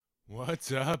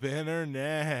What's up,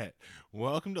 Internet?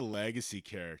 Welcome to Legacy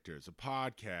Characters, a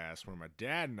podcast where my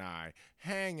dad and I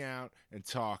hang out and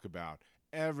talk about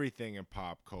everything in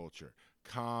pop culture.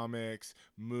 Comics,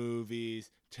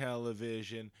 movies,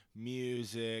 television,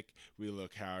 music. We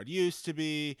look how it used to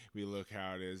be, we look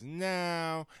how it is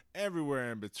now,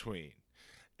 everywhere in between.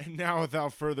 And now,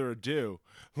 without further ado,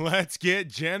 let's get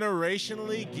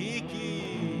generationally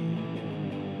geeky.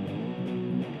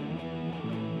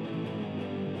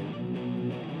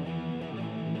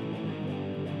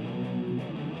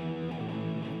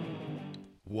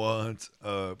 What's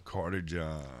up, Carter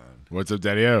John? What's up,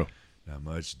 Daddy-O? Not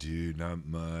much, dude. Not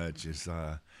much. It's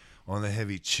on the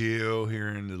heavy chill here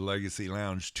in the Legacy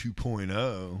Lounge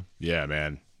 2.0. Yeah,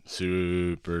 man.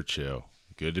 Super chill.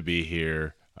 Good to be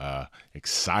here.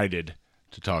 Excited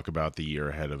to talk about the year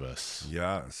ahead of us.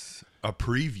 Yes. A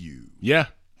preview. Yeah,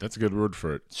 that's a good word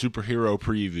for it. Superhero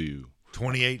preview.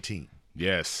 2018.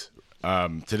 Yes.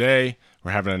 Today,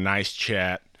 we're having a nice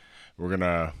chat. We're going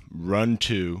to run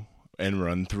through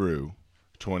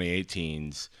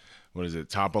 2018's,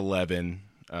 top 11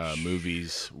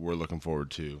 movies we're looking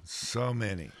forward to. So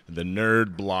many. The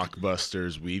nerd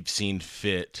blockbusters we've seen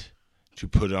fit to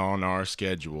put on our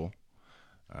schedule.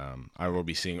 I will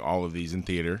be seeing all of these in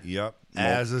theater. Yep.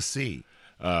 As a C.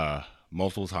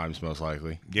 Multiple times, most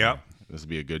likely. Yep. This will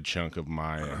be a good chunk of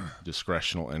my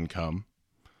discretional income.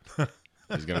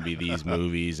 There's going to be these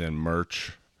movies and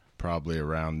merch probably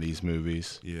around these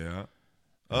movies. Yeah.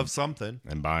 Of something.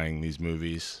 And buying these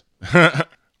movies.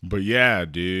 But yeah,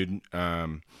 dude,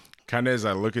 kind of as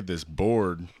I look at this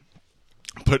board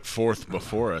put forth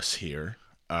before us here.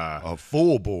 A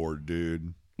full board,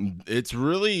 dude. It's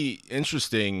really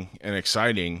interesting and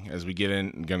exciting as we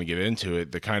going to get into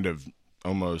it, the kind of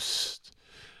almost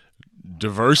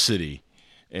diversity.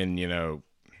 And,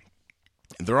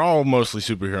 they're all mostly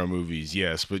superhero movies,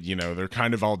 yes, but, they're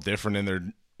kind of all different in their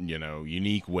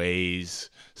unique ways.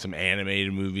 Some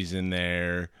animated movies in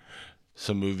there,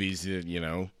 some movies that,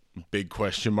 big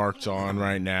question marks on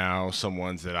right now, some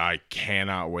ones that I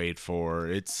cannot wait for.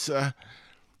 It's going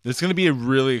to be a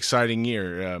really exciting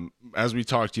year. As we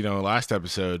talked, last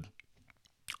episode,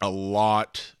 a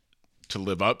lot to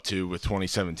live up to, with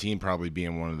 2017 probably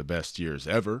being one of the best years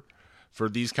ever for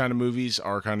these kind of movies,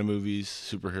 our kind of movies,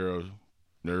 superhero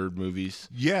nerd movies.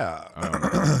 Yeah.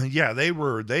 Yeah,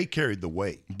 they carried the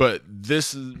weight. But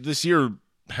this year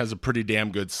has a pretty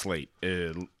damn good slate.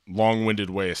 A long-winded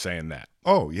way of saying that.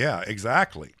 Oh, yeah,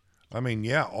 exactly. I mean,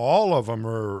 yeah, all of them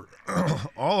are,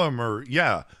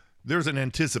 yeah, there's an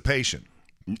anticipation.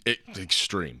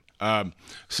 Extreme.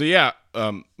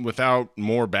 Without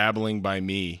more babbling by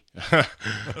me,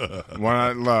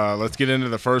 let's get into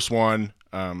the first one.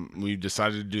 We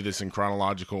decided to do this in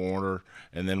chronological order,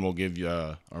 and then we'll give you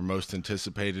our most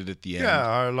anticipated at the end.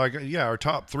 Yeah, our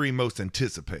top three most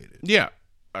anticipated. Yeah,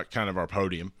 kind of our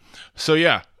podium. So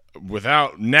yeah,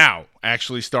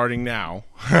 starting now,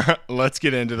 let's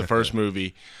get into the first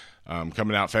movie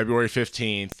coming out February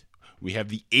 15th. We have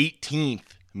the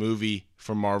 18th movie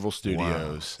from Marvel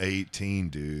Studios. Wow, 18,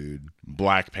 dude.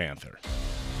 Black Panther.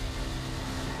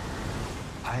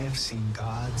 I have seen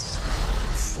gods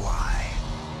fly.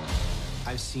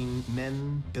 I've seen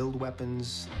men build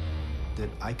weapons that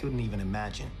I couldn't even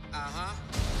imagine.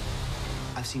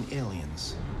 I've seen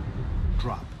aliens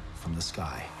drop from the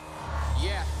sky.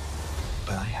 Yeah.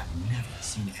 But I have never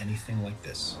seen anything like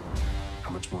this.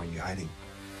 How much more are you hiding?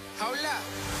 Hold up.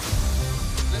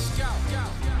 Let's go.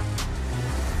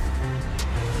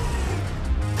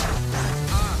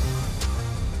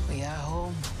 We are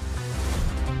home.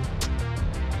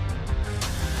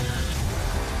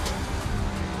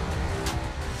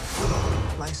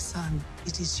 My son,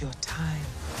 it is your time.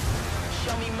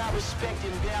 Show me my respect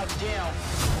and bow down.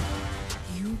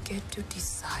 You get to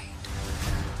decide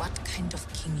what kind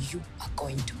of king you are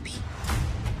going to be.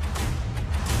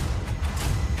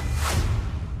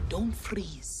 Don't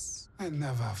freeze. I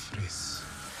never freeze.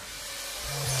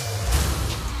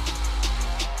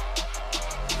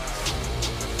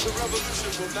 The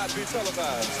revolution will not be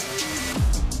televised.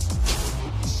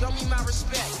 Show me my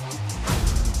respect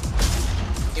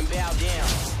and bow down.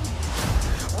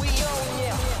 We own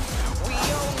ya. We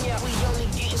own ya. We only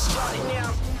getting started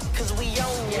now. Cause we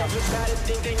own ya. Everybody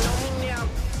think they know me now.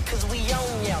 Cause we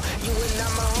own ya. You and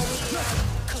I'm a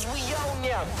homie. Cause we own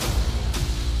ya.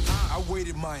 I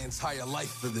waited my entire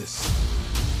life for this.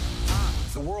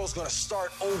 The world's gonna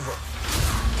start over.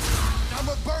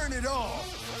 I'ma burn it all.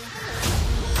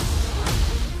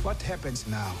 What happens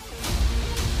now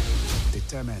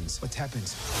determines what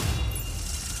happens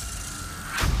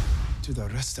to the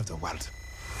rest of the world.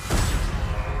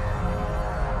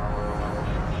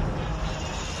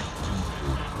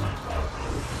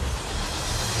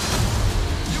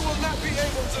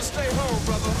 way home,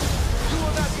 brother. You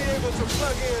will not be able to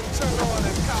plug in, turn on,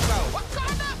 and cop out.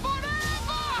 Wakanda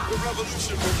forever! The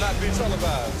revolution will not be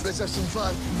televised. Let's have some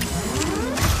fun.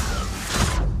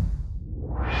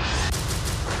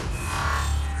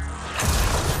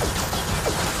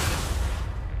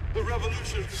 The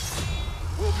revolution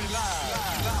will be live.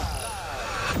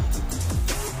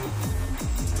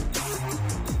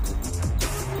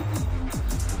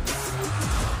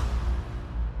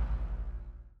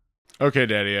 Okay,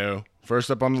 Daddy-O. First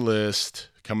up on the list,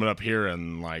 coming up here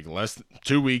in like less than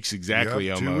 2 weeks exactly,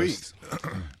 Yep, almost. 2 weeks.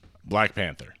 Black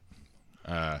Panther.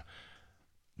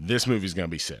 This movie's gonna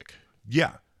be sick.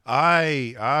 Yeah.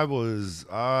 I was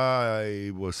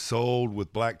sold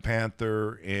with Black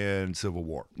Panther and Civil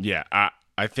War. Yeah,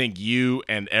 I think you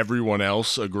and everyone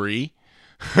else agree.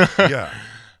 Yeah.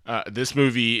 This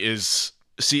movie is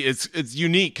it's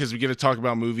unique because we get to talk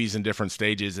about movies in different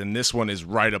stages, and this one is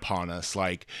right upon us.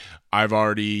 Like, I've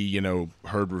already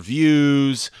heard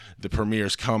reviews. The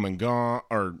premiere's come and gone,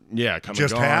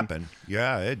 Just happened.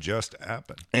 Yeah, it just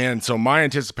happened. And so my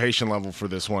anticipation level for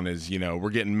this one is,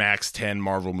 we're getting max 10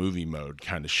 Marvel movie mode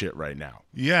kind of shit right now.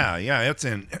 Yeah, it's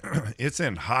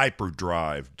in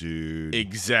hyperdrive, dude.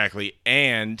 Exactly.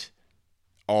 And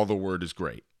all the word is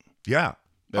great. Yeah.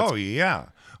 Yeah.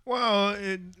 Well,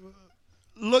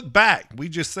 look back. We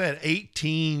just said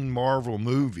 18 Marvel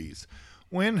movies.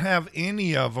 When have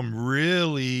any of them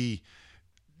really,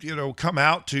 come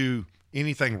out to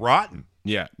anything rotten?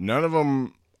 Yeah, none of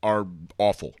them are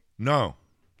awful. No.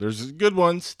 There's good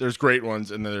ones, there's great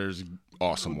ones, and there's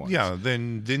awesome ones. Yeah,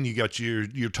 then you got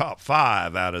your top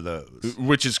 5 out of those.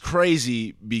 Which is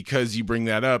crazy because you bring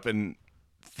that up, and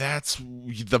that's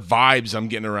the vibes I'm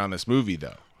getting around this movie,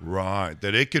 though. Right.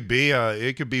 That it could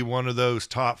be one of those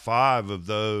top 5 of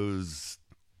those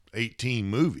 18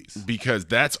 movies. Because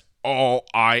that's all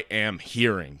I am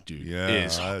hearing, dude. Yeah,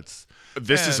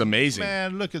 this is amazing.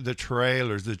 Man, look at the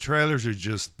trailers. The trailers are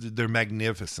they're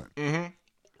magnificent. Mm-hmm.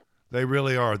 They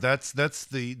really are. That's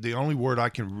the only word I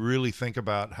can really think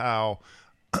about how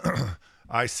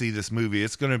I see this movie.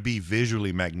 It's going to be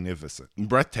visually magnificent.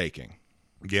 Breathtaking.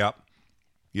 Yep.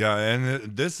 Yeah,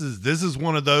 and this is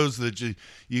one of those that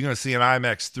you're going to see in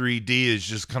IMAX 3D is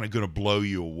just kind of going to blow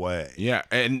you away. Yeah,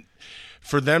 and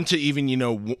for them to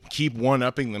even, keep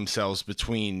one-upping themselves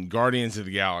between Guardians of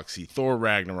the Galaxy, Thor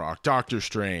Ragnarok, Doctor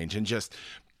Strange, and just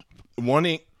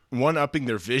one-upping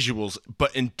their visuals,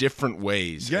 but in different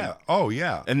ways. Yeah.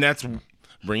 And, And that's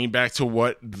bringing back to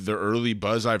what the early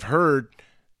buzz I've heard.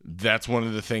 That's one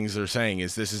of the things they're saying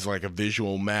is this is like a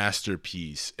visual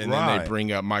masterpiece. And then they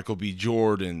bring up Michael B.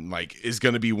 Jordan, is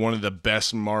going to be one of the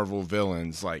best Marvel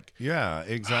villains. Yeah,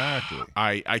 exactly.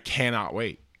 I cannot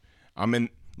wait. I'm in,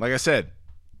 like I said,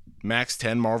 max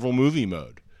 10 Marvel movie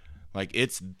mode.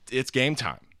 It's game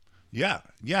time. Yeah.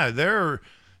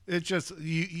 It's just,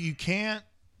 you can't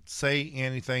say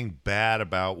anything bad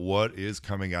about what is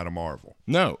coming out of Marvel.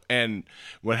 No. And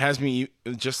what has me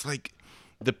just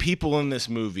the people in this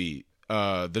movie,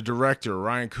 the director,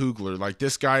 Ryan Coogler,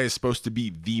 this guy is supposed to be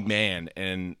the man.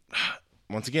 And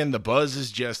once again, the buzz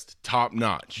is just top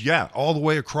notch. Yeah, all the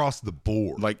way across the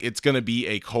board. It's going to be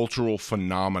a cultural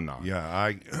phenomenon.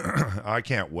 Yeah, I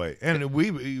can't wait. And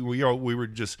we were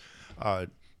just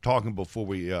talking before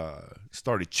we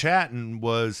started chatting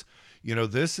was,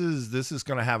 this is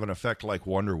going to have an effect like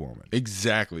Wonder Woman.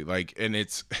 Exactly. And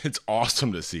it's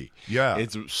awesome to see. Yeah.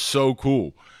 It's so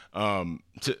cool. Not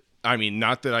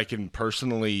that I can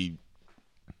personally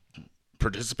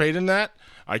participate in that.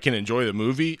 I can enjoy the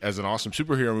movie as an awesome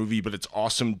superhero movie, but it's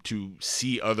awesome to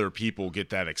see other people get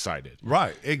that excited.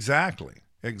 Right. Exactly.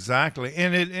 And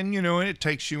it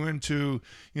takes you into,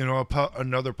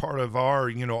 another part of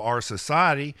our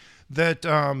society that's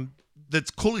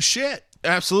cool as shit.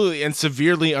 Absolutely. And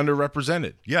severely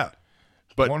underrepresented. Yeah.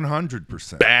 But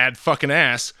 100%. Bad fucking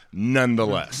ass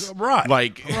nonetheless. Right.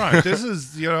 Right. This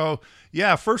is,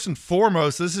 first and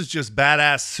foremost, this is just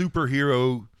badass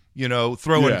superhero,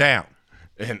 throwing down.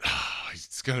 And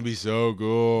it's going to be so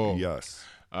cool. Yes.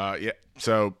 Yeah.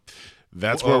 So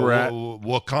that's where we're at.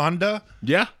 Wakanda?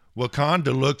 Yeah.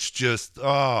 Wakanda looks just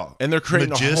and they're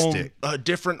creating majestic. a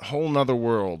different whole nother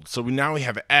world. So now we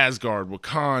have Asgard,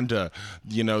 Wakanda,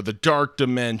 the dark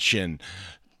dimension,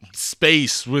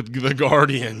 space with the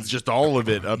Guardians, just all of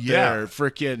it up there.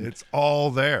 Freaking, it's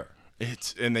all there.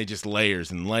 And they just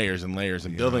layers and layers and layers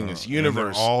and building this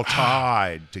universe, all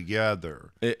tied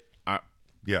together.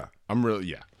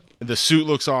 The suit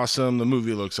looks awesome. The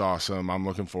movie looks awesome. I'm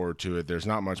looking forward to it. There's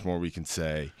not much more we can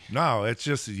say. No, it's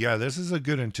just, this is a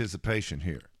good anticipation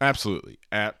here. Absolutely.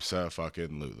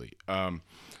 Abso-fucking-lutely.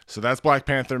 So that's Black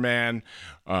Panther, man.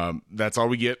 That's all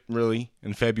we get, really,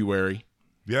 in February.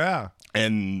 Yeah.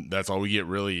 And that's all we get,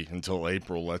 really, until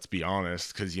April, let's be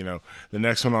honest. Because, the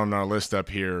next one on our list up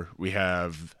here, we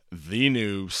have the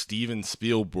new Steven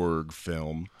Spielberg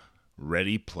film,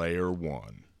 Ready Player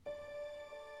One.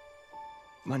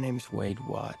 My name's Wade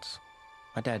Watts.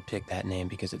 My dad picked that name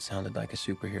because it sounded like a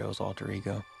superhero's alter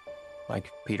ego,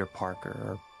 like Peter Parker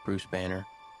or Bruce Banner.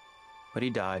 But he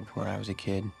died when I was a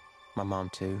kid, my mom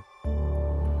too.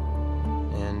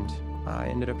 And I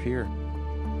ended up here.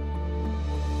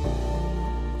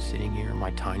 Sitting here in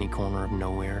my tiny corner of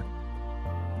nowhere.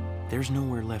 There's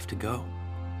nowhere left to go.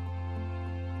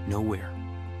 Nowhere.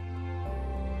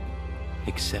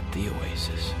 Except the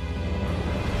Oasis.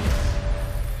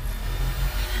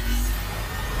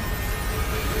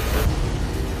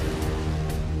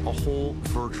 A whole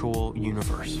virtual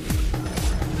universe.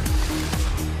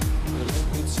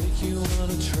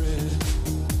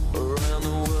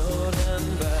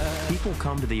 People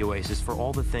come to the Oasis for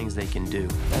all the things they can do.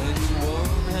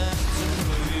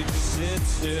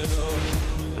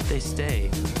 But they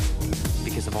stay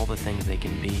because of all the things they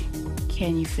can be.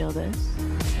 Can you feel this?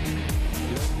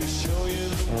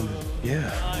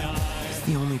 Yeah. It's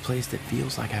the only place that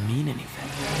feels like I mean anything.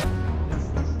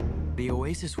 The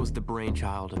Oasis was the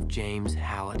brainchild of James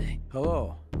Halliday.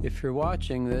 Hello. If you're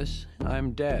watching this,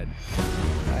 I'm dead.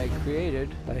 I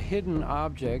created a hidden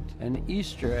object, an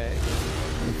Easter egg.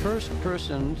 The first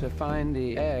person to find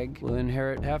the egg will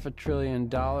inherit $500 billion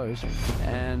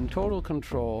and total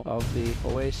control of the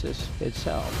Oasis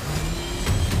itself.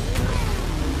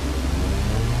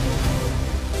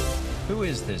 Who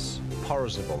is this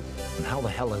Parzival, and how the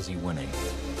hell is he winning?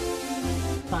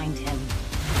 Find him.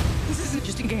 This isn't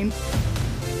just a game.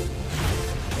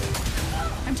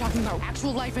 I'm talking about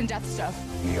actual life and death stuff.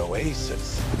 The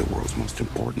Oasis. The world's most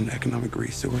important economic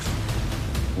resource.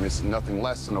 It's nothing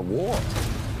less than a war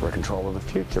for control of the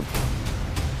future.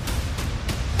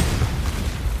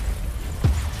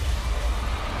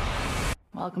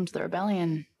 Welcome to the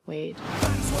rebellion, Wade.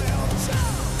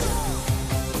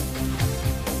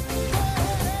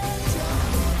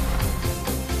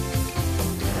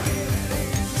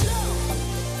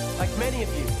 Like many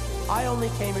of you, I only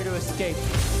came here to escape.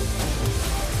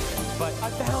 But I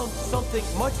found something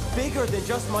much bigger than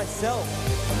just myself.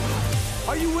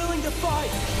 Are you willing to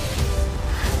fight?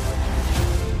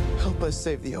 Help us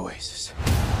save the Oasis.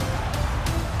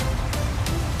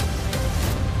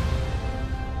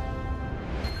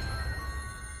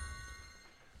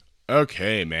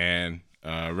 Okay, man.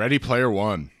 Ready Player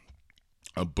One.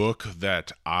 A book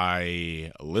that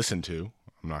I listened to.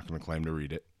 I'm not going to claim to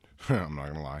read it. I'm not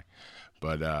going to lie.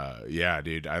 But, yeah,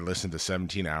 dude, I listened to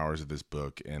 17 hours of this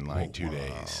book in like 2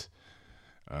 days.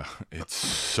 It's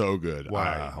so good.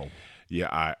 Wow.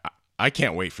 I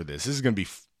can't wait for this. This is going to be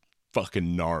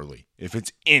fucking gnarly if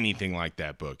it's anything like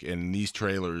that book. And these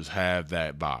trailers have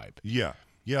that vibe. Yeah.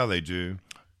 Yeah, they do.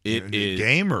 It is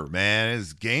gamer, man.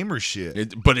 It's gamer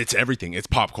shit. But it's everything. It's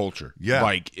pop culture. Yeah.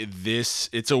 Like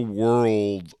it's a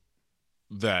world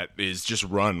that is just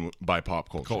run by pop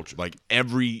culture. Like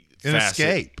every An facet.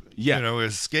 escape. Yeah.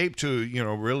 Escape to,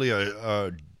 really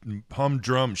a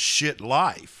humdrum shit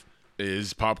life.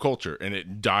 Is pop culture, and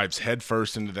it dives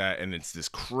headfirst into that, and it's this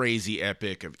crazy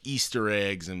epic of Easter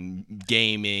eggs and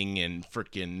gaming and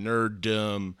freaking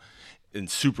nerddom and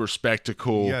super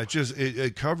spectacle. Yeah,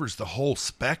 it covers the whole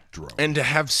spectrum. And to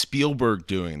have Spielberg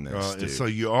doing this, dude. So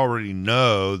you already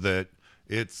know that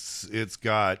it's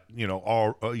got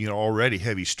already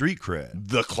heavy street cred.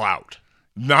 The clout,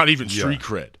 not even street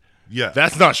cred. Yeah,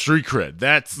 that's not street cred.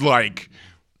 That's like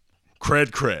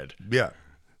cred. Yeah,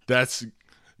 that's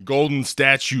golden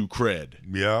statue cred.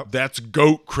 Yeah, that's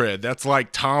GOAT cred. That's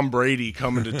like Tom Brady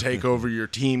coming to take over your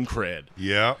team cred.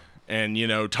 Yeah. And,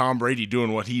 Tom Brady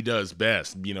doing what he does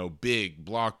best, big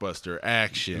blockbuster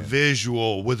action.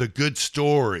 Visual with a good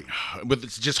story. With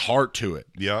it's just heart to it.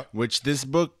 Yeah. Which this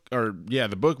book,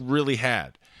 the book really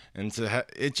had. And so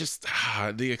it just,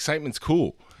 the excitement's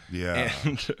cool. Yeah.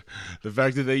 And the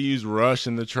fact that they use Rush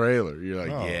in the trailer, you're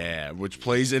like, yeah, which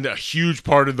plays into a huge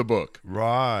part of the book.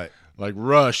 Right. Like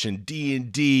Rush and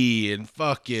D&D and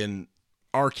fucking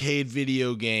arcade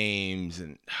video games.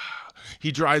 And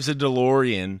he drives a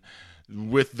DeLorean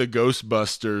with the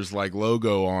Ghostbusters like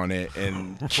logo on it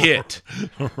and KITT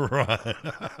right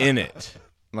in it.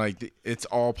 Like it's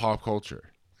all pop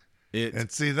culture. And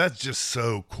see, that's just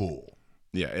so cool.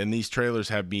 Yeah, and these trailers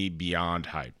have me beyond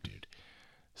hyped, dude.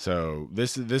 So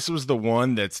this was the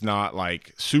one that's not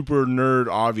like super nerd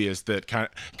obvious, that kind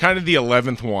of the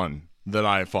 11th one that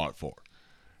I fought for.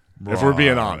 Right. If we're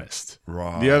being honest.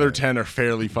 Right. The other 10 are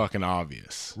fairly fucking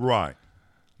obvious. Right.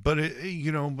 But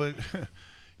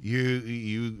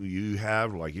you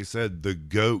have, like you said, the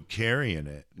GOAT carrying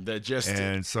it.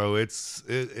 And so it's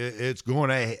going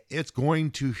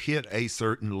to hit a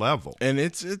certain level. And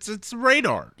it's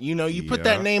radar. You put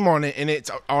that name on it and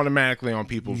it's automatically on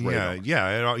people's radar.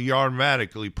 Yeah, you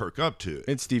automatically perk up to it.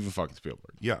 It's Steven fucking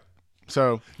Spielberg. Yeah.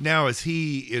 So now is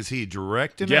he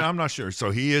directing it? I'm not sure. So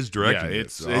he is directing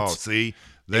it. See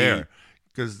there.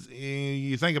 Because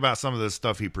you think about some of the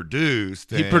stuff he produced.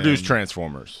 He produced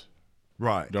Transformers.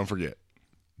 Right. Don't forget.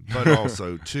 But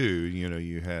also, too,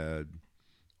 you had...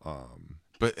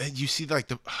 But you see,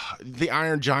 like, the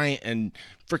Iron Giant and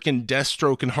freaking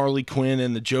Deathstroke and Harley Quinn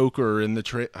and the Joker and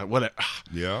the... whatever.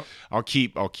 Yeah. I'll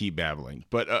keep babbling.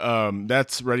 But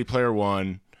that's Ready Player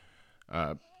One.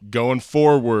 Going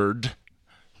forward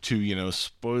to,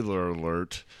 spoiler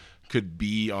alert, could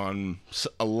be on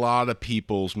a lot of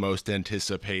people's most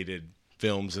anticipated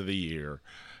films of the year,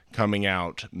 coming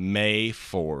out May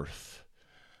 4th,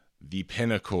 the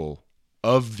pinnacle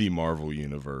of the Marvel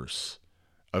Universe,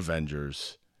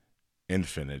 Avengers: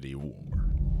 Infinity War.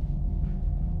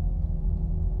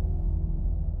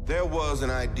 There was an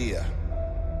idea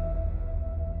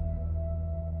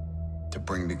to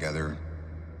bring together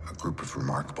a group of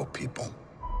remarkable people,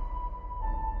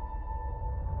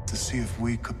 to see if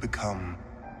we could become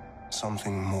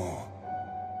something more.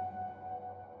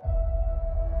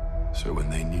 So when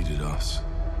they needed us,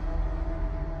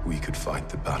 we could fight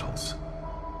the battles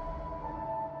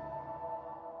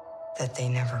That they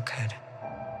never could.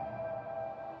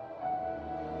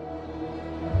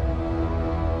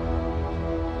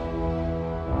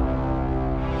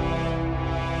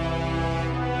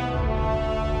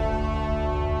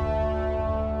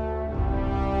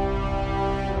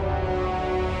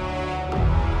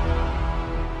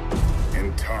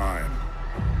 in time,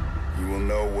 you will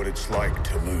know what it's like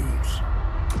to lose.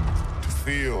 To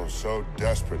feel so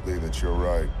desperately that you're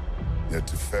right, yet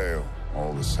to fail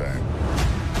all the same.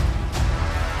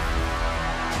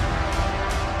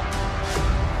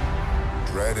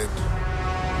 Dread it.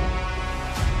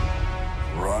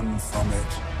 Run from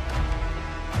it.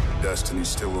 Destiny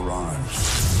still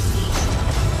arrives.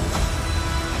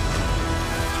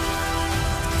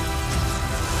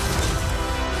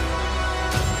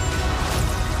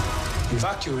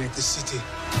 Evacuate the city.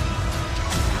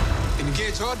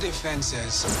 Engage all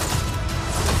defenses.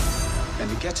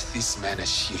 And get this man a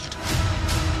shield.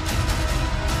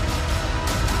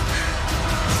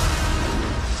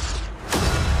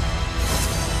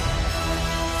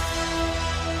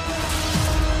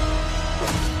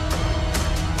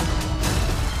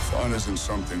 Fun isn't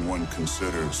something one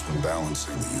considers when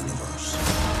balancing the universe.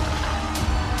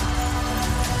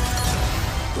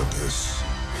 But this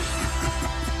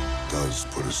does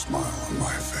put a smile on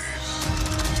my face.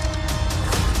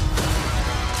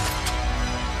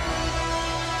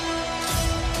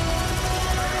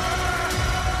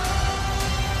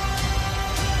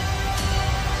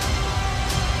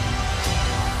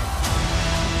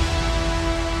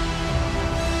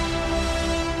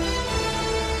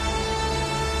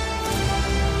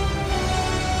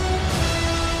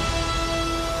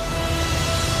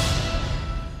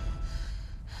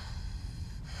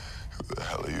 Who the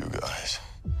hell are you guys?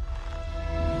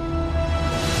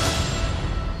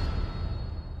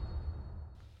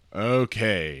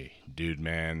 Okay, dude,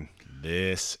 man,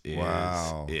 this is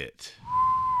it.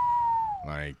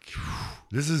 Like,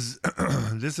 this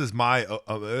is my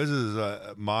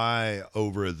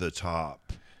over the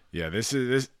top. Yeah, this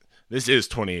is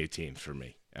 2018 for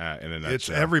me. In a nutshell. It's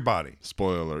everybody.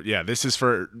 Spoiler alert. Yeah, this is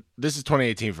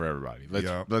 2018 for everybody.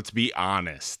 Let's be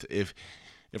honest. If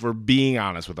we're being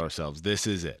honest with ourselves, this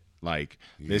is it. Like,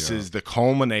 this is the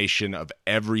culmination of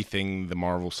everything the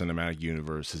Marvel Cinematic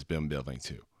Universe has been building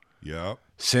to. Yeah.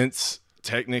 Since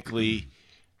technically,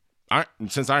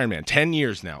 since Iron Man, 10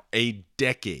 years now, a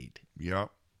decade. Yep.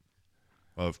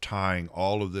 Of tying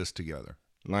all of this together.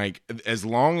 Like, as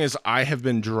long as I have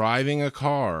been driving a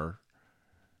car,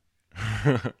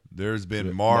 there's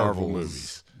been Marvel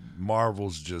movies.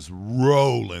 Marvel's just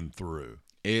rolling through.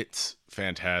 It's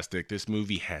fantastic. This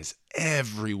movie has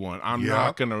everyone. I'm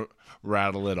not going to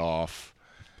rattle it off.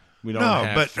 We don't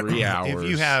have 3 hours. If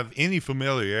you have any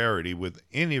familiarity with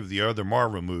any of the other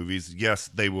Marvel movies, yes,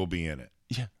 they will be in it.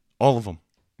 Yeah, all of them.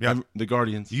 Yeah, the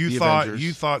Guardians. You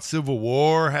thought Civil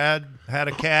War had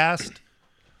a cast?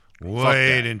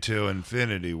 Wait until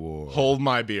Infinity War. Hold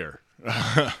my beer.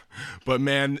 But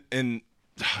man, and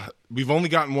we've only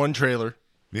gotten one trailer,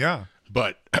 Yeah.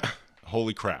 but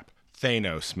holy crap,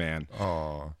 Thanos, man.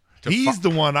 Oh, he's the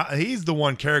one. He's the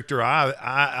one character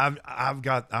I've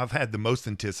had the most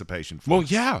anticipation for. Well,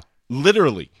 yeah,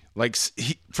 literally, like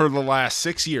for the last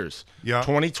 6 years. Yeah.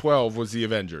 2012 was the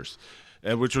Avengers,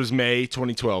 which was May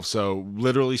 2012. So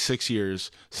literally 6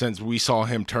 years since we saw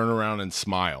him turn around and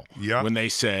smile. Yeah. When they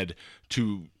said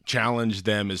to challenge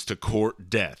them is to court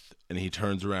death, and he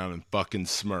turns around and fucking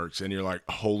smirks, and you're like,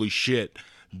 holy shit.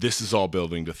 This is all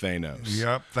building to Thanos.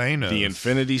 Yep, Thanos. The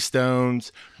Infinity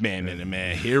Stones. Man,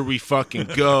 here we fucking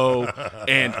go.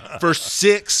 And for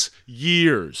 6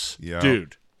 years,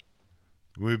 dude.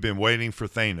 We've been waiting for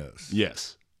Thanos.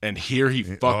 Yes. And here he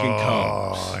fucking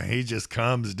comes. Oh, he just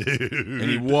comes, dude. And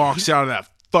he walks out of that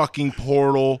fucking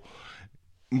portal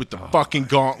with the fucking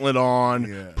gauntlet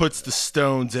on, puts the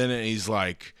stones in it, and he's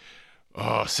like,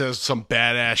 says some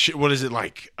badass shit. What is it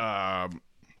like?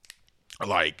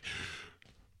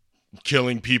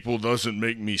 Killing people doesn't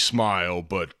make me smile,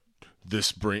 but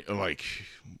this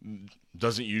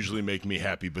doesn't usually make me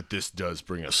happy, but this does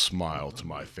bring a smile to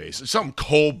my face. It's some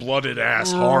cold-blooded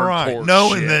ass hardcore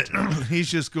knowing shit. that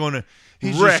he's just gonna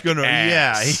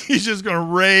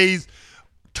raise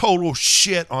total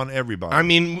shit on everybody. I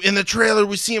mean, in the trailer,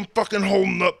 we see him fucking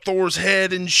holding up Thor's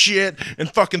head and shit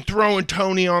and fucking throwing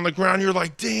Tony on the ground. You're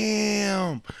like,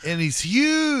 damn. And he's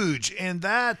huge. And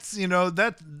that's,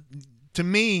 that to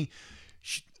me,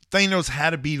 Thanos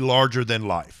had to be larger than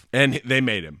life. And they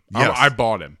made him. Yes. I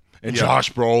bought him. And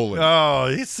Josh Brolin. Oh,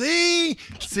 you see,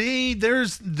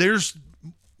 there's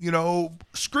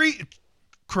street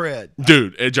cred.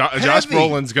 Dude, Josh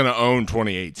Brolin's going to own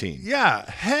 2018. Yeah,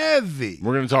 heavy.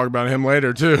 We're going to talk about him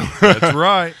later, too. That's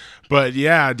right. But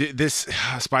yeah, this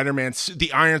Spider-Man suit,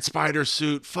 the Iron Spider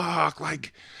suit, fuck,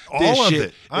 like all of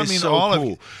it. I mean, so all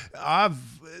cool. of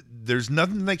it. There's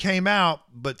nothing that came out,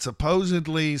 but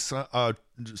supposedly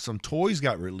some toys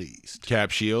got released.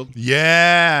 Cap Shield?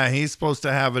 Yeah, he's supposed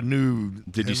to have a new.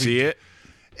 Did you see it?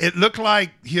 It looked like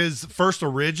his first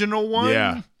original one.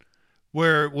 Yeah.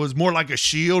 Where it was more like a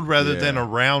shield rather than a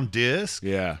round disc.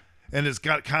 Yeah. And it's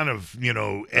got kind of,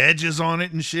 edges on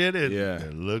it and shit.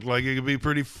 It looked like it could be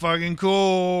pretty fucking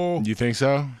cool. You think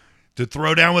so? To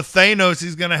throw down with Thanos,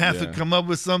 he's going to have to come up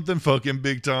with something fucking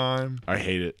big time. I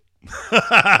hate it.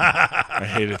 I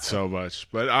hate it so much.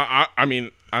 But I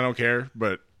mean, I don't care.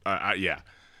 But yeah,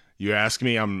 you ask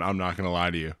me, I'm not going to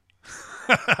lie to you.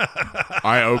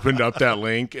 I opened up that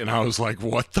link and I was like,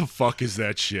 "What the fuck is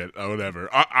that shit?" Oh, whatever.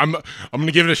 I'm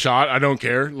gonna give it a shot. I don't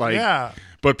care.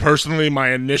 But personally,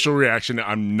 my initial reaction,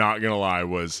 I'm not gonna lie,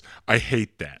 was I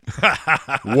hate that.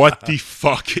 What the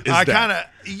fuck is that?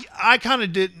 I kind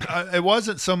of didn't. It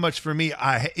wasn't so much for me.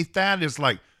 I hate that. Is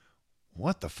like,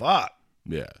 what the fuck?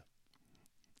 Yeah.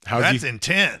 That's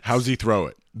intense. How's he throw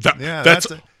it? That's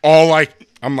all.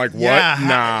 I'm like, what?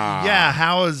 Nah.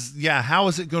 How is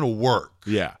it gonna work?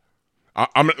 Yeah.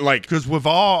 I'm like, because we've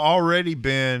all already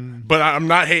been. But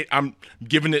I'm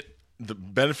giving it the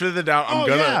benefit of the doubt. I'm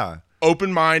gonna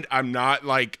open mind. I'm not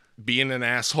like being an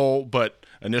asshole, but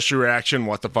initial reaction,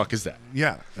 what the fuck is that?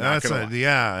 Yeah,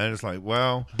 and it's like,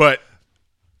 well, but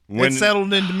when it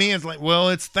settled into me, it's like, well,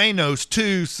 it's Thanos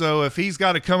too. So if he's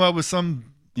got to come up with some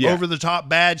over the top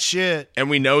bad shit, and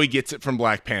we know he gets it from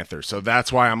Black Panther, so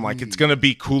that's why I'm like, it's gonna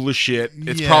be cool as shit.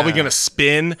 It's probably gonna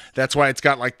spin. That's why it's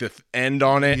got like the end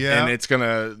on it, and it's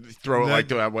gonna throw it like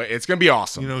that way. It's gonna be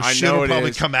awesome. I know it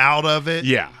probably come out of it.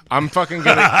 Yeah, I'm fucking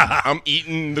gonna. I'm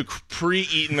eating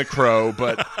the crow,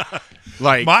 but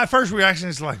like my first reaction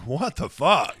is like, what the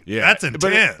fuck? Yeah, that's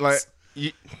intense.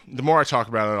 The more I talk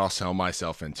about it, I'll sell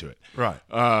myself into it. Right.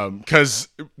 Because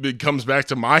it comes back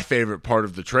to my favorite part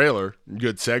of the trailer,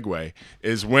 good segue,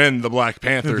 is when the Black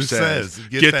Panther says,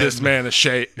 get this man a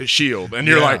shield. And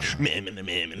you're like, man.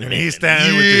 And he's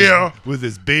standing with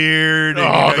his beard.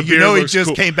 And he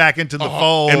just came back into the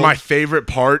fold. And my favorite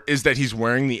part is that he's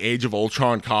wearing the Age of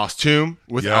Ultron costume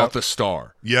without the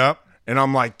star. Yep. And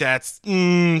I'm like, that's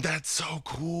so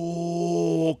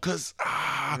cool. Because,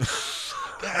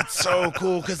 that's so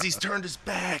cool because he's turned his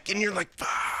back, and you're like,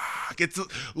 fuck. It's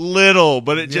little,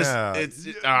 but it just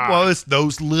well, it's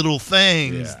those little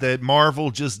things that Marvel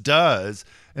just does,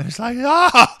 and it's like,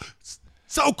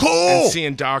 so cool. And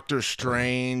seeing Doctor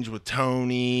Strange with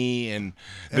Tony and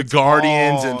the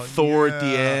Guardians and Thor at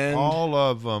the end, all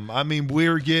of them. I mean,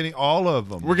 we're getting all of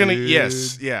them. We're gonna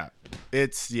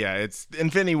It's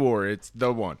Infinity War. It's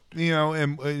the one.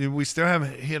 And we still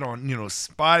haven't hit on,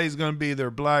 Spidey's going to be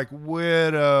their Black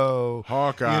Widow.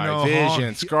 Hawkeye,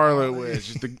 Vision, Scarlet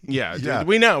Witch.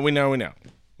 We know.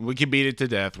 We can beat it to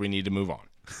death. We need to move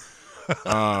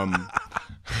on.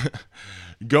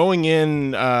 going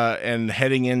in and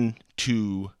heading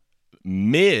into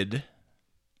mid-May,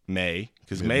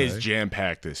 because May is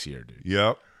jam-packed this year, dude.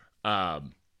 Yep. A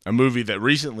movie that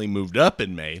recently moved up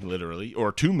in May, literally,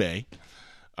 or to May.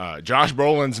 Josh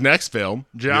Brolin's next film,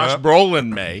 Josh Brolin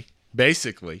May,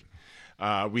 basically.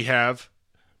 We have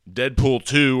Deadpool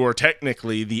 2, or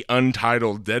technically the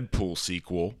untitled Deadpool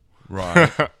sequel.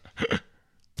 Right.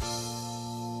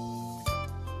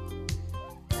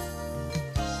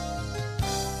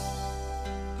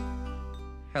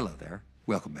 Hello there.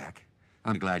 Welcome back.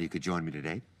 I'm glad you could join me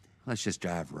today. Let's just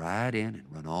dive right in and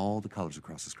run all the colors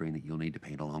across the screen that you'll need to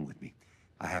paint along with me.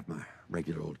 I have my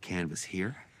regular old canvas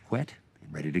here, wet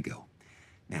and ready to go.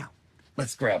 Now,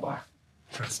 let's grab our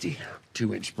trusty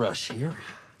 2-inch brush here.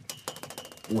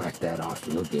 Whack that off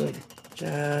real good.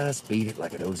 Just beat it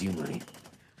like it owes you money.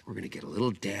 We're gonna get a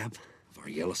little dab of our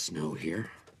yellow snow here.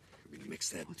 We're gonna mix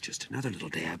that with just another little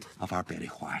dab of our Betty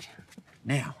White.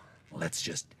 Now, let's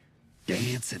just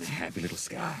dance in a happy little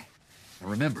sky. Now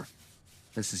remember,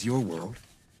 this is your world.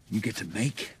 You get to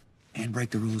make and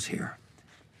break the rules here.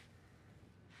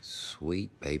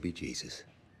 Sweet baby Jesus.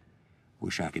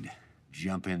 Wish I could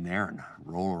jump in there and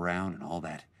roll around in all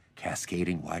that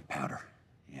cascading white powder.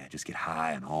 Yeah, just get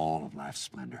high on all of life's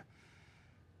splendor.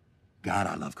 God,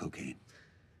 I love cocaine.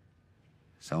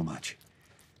 So much.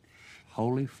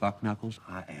 Holy fuck knuckles,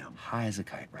 I am high as a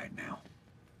kite right now.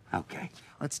 Okay,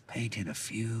 let's paint in a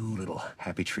few little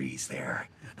happy trees there.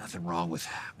 Nothing wrong with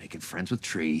making friends with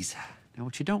trees. Now,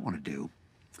 what you don't want to do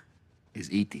is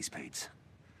eat these paints.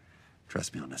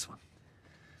 Trust me on this one.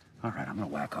 All right, I'm gonna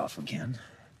whack off again.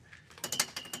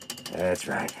 That's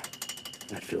right.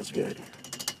 That feels good.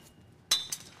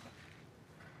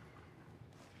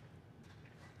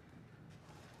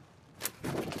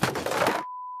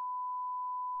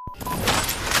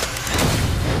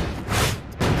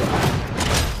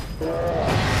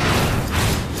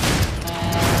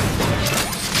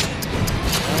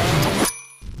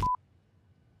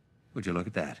 Would you look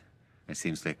at that? It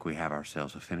seems like we have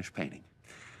ourselves a finished painting.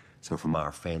 So from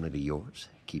our family to yours,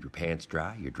 keep your pants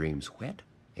dry, your dreams wet,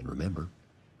 and remember,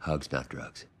 hugs, not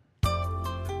drugs.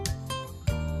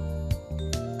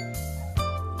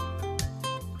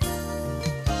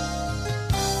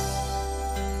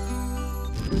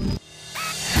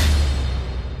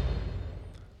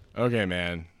 Okay,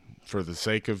 man. For the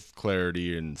sake of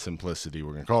clarity and simplicity,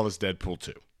 we're going to call this Deadpool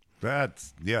 2.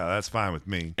 That's fine with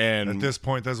me. And at this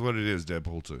point, that's what it is,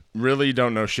 Deadpool 2. Really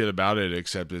don't know shit about it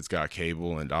except it's got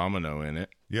Cable and Domino in it.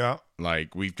 Yeah.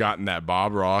 Like, we've gotten that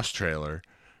Bob Ross trailer,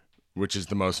 which is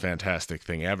the most fantastic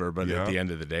thing ever, but at the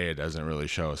end of the day, it doesn't really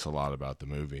show us a lot about the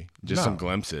movie. Just some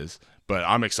glimpses. But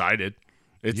I'm excited.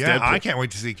 It's Deadpool. I can't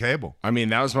wait to see Cable. I mean,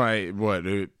 that was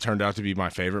it turned out to be my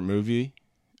favorite movie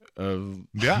of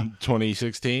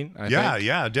 2016. I think.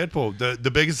 Deadpool,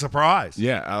 the biggest surprise.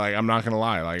 Yeah, I'm not gonna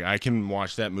lie, like I can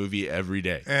watch that movie every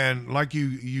day. And like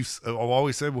you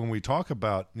always said when we talk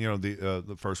about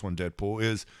the first one, Deadpool,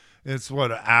 is it's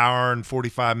what, an hour and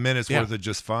 45 minutes worth of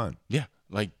just fun. Yeah,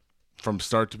 like from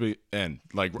start to end.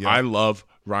 Like I love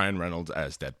Ryan Reynolds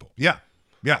as Deadpool. Yeah,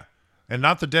 and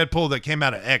not the Deadpool that came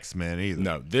out of X-Men either.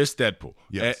 No, this Deadpool.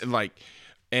 Yes.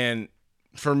 And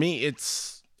for me,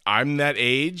 I'm that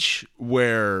age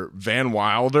where Van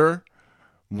Wilder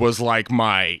was like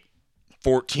my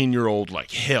 14-year-old,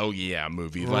 like, hell yeah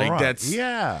movie. Like, that's...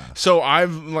 Yeah. So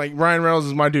Ryan Reynolds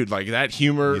is my dude. Like, that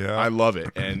humor, I love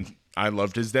it. And I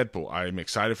loved his Deadpool. I'm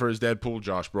excited for his Deadpool.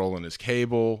 Josh Brolin is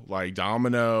Cable, like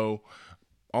Domino,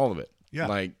 all of it. Yeah.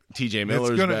 Like, TJ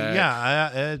Miller's back.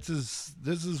 Yeah, this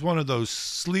is one of those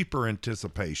sleeper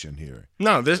anticipation here.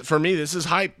 No, for me, this is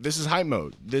hype. This is hype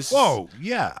mode. Whoa,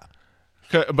 yeah.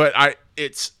 But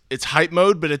it's hype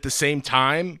mode, but at the same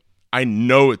time, I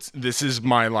know this is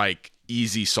my like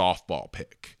easy softball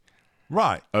pick,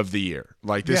 right, of the year.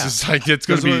 Like this is like it's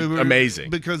going to be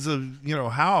amazing because of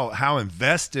how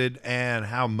invested and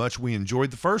how much we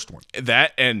enjoyed the first one.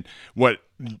 That and what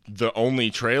the only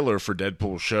trailer for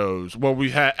Deadpool shows. Well, we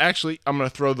had actually. I'm going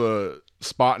to throw the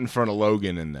spot in front of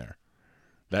Logan in there.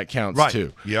 That counts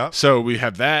too. Yeah. So we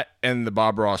have that and the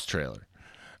Bob Ross trailer.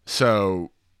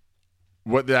 So.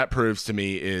 What that proves to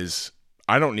me is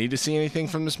I don't need to see anything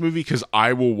from this movie because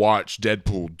I will watch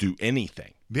Deadpool do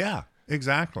anything. Yeah,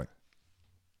 exactly.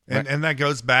 And that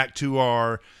goes back to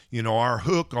our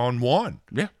hook on one.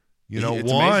 Yeah.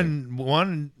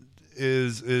 One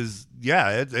is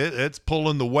it's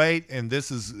pulling the weight, and this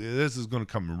is going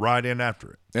to come right in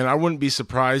after it. And I wouldn't be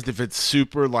surprised if it's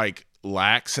super like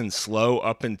lax and slow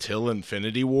up until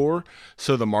Infinity War,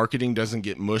 so the marketing doesn't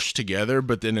get mushed together.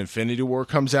 But then Infinity War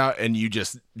comes out, and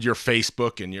your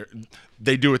Facebook and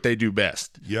they do what they do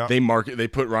best. Yeah, they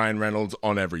put Ryan Reynolds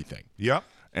on everything. Yep,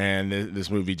 and this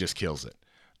movie just kills it.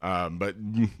 But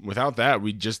without that,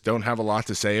 we just don't have a lot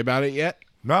to say about it yet.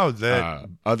 No,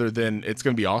 other than it's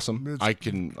going to be awesome. I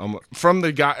can from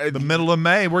the guy. The middle of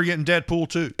May, we're getting Deadpool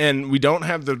 2, and we don't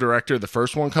have the director of the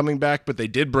first one coming back, but they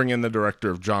did bring in the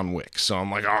director of John Wick. So I'm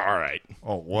like, all right.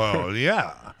 Oh well,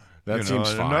 yeah, that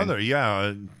seems fine.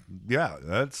 That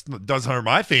doesn't hurt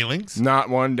my feelings.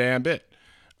 Not one damn bit.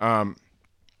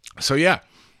 So yeah,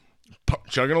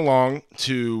 chugging along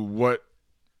to what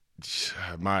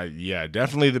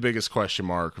definitely the biggest question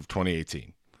mark of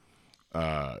 2018.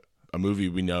 A movie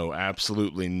we know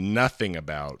absolutely nothing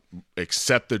about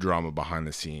except the drama behind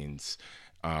the scenes.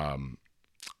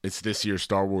 It's this year's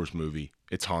Star Wars movie.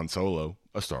 It's Han Solo,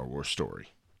 A Star Wars Story.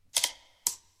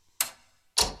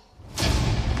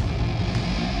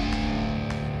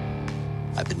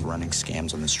 I've been running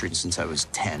scams on the street since I was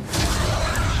 10.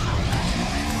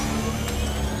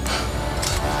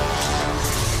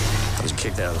 I was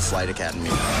kicked out of the flight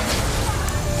academy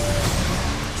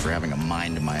for having a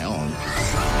mind of my own.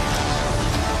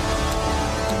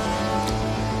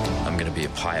 I'm gonna be a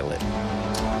pilot.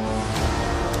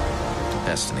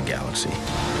 Best in the galaxy.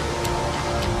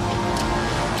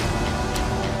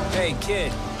 Hey,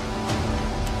 kid.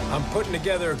 I'm putting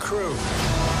together a crew.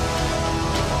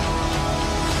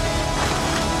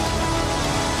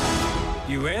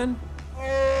 You in?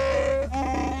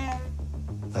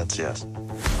 That's yes.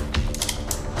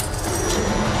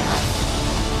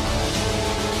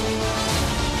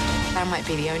 I might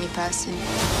be the only person.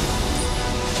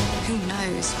 Who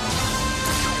knows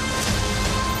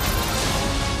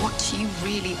what you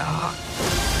really are?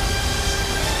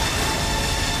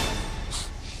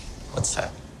 What's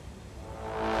that?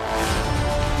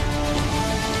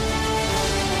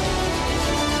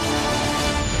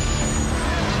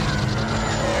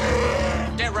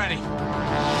 Get ready.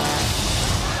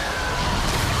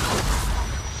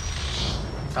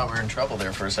 Thought we were in trouble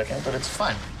there for a second, but it's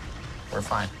fine. We're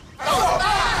fine.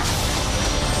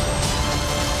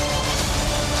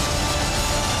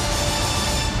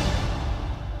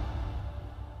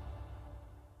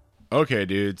 Okay,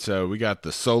 dude. So we got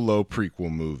the Solo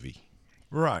prequel movie.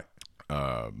 Right.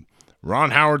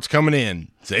 Ron Howard's coming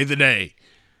in. Save the day.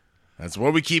 That's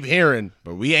what we keep hearing,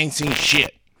 but we ain't seen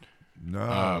shit.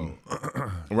 No.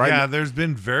 Right? Yeah, there's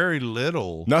been very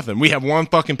little. Nothing. We have one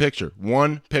fucking picture.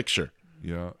 One picture.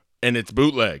 Yeah. And it's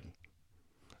bootleg.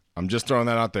 I'm just throwing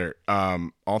that out there.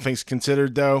 All things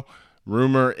considered, though,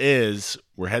 rumor is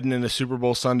we're heading into Super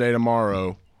Bowl Sunday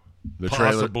tomorrow. The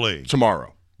Possibly. trailer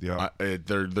tomorrow. Yeah.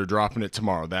 They're dropping it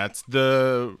tomorrow. That's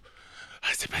the.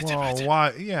 Well,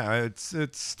 why? Yeah, it's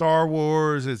Star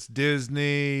Wars. It's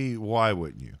Disney. Why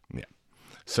wouldn't you? Yeah.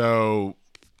 So,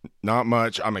 not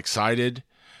much. I'm excited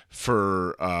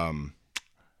for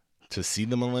to see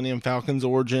the Millennium Falcon's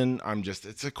origin.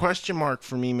 It's a question mark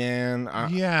for me, man.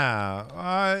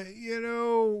 Why?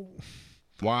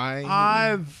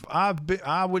 I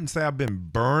wouldn't say I've been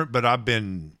burnt, but I've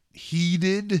been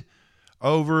heated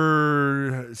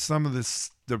over some of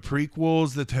the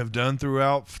prequels that have done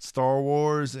throughout Star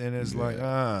Wars, and it's like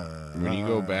when you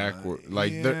go backward,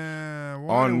 like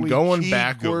on going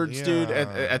backwards, dude.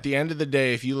 At the end of the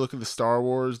day, if you look at the Star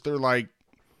Wars, they're like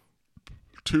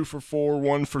 2 for 4,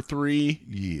 1 for 3.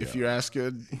 Yeah. If you ask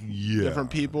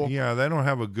different people, yeah, they don't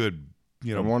have a good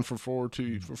 1 for 4,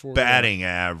 2 for 4 batting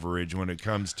average when it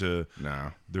comes to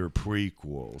their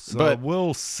prequels. So but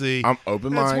we'll see. I'm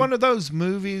open minded. It's one of those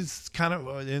movies kind of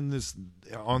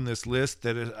on this list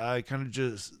that I kind of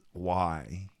just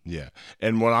why. Yeah.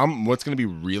 And what's going to be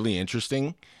really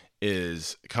interesting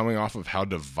is coming off of how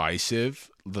divisive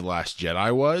The Last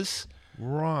Jedi was.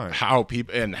 Right. How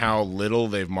people and how little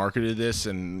they've marketed this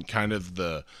and kind of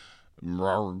the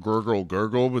gurgle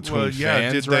between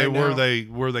fans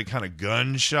were they kind of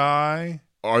gun shy?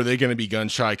 Are they going to be gun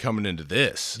shy coming into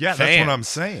this? Yeah, that's what I'm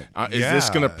saying. Is this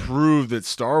going to prove that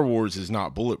Star Wars is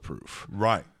not bulletproof?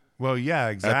 Right. Well, yeah,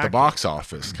 exactly. At the box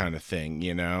office kind of thing,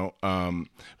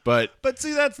 But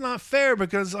see, that's not fair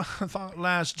because I thought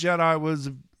Last Jedi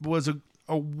was a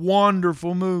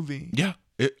wonderful movie. Yeah,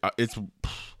 it's.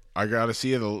 I got to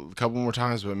see it a couple more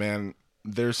times, but man,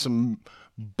 there's some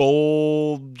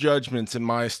bold judgments in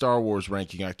my Star Wars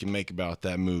ranking I can make about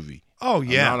that movie. Oh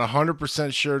yeah, I'm not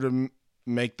 100% sure to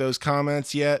make those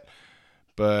comments yet,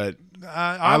 but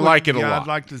I like it a lot.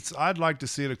 I'd like to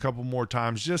see it a couple more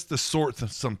times just to sort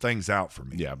some things out for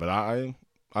me. Yeah, but I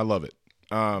love it.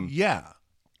 Yeah.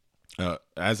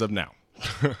 As of now.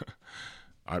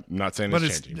 I'm not saying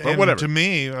it's changing, but and whatever. To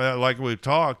me, like we've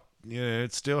talked,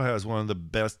 it still has one of the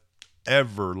best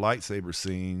ever lightsaber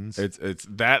scenes. It's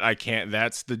that I can't.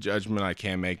 That's the judgment I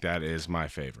can make. That is my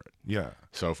favorite. Yeah,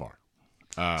 so far.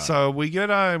 So we get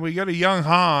a young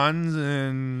Hans,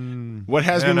 and what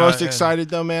has me most excited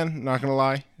though, man? Not gonna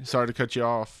lie, sorry to cut you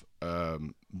off,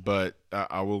 but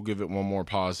I will give it one more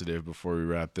positive before we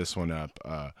wrap this one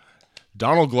up.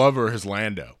 Donald Glover as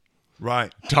Lando.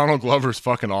 Right. Donald Glover's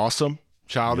fucking awesome.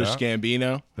 Childish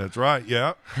Gambino. That's right.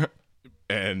 Yeah.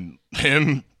 And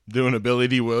him doing a Billy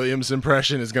D. Williams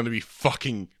impression is going to be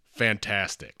fucking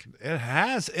fantastic. It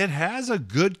has a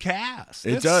good cast.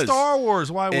 It it's does. Star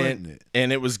Wars. Why wouldn't it?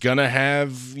 And it was going to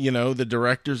have, the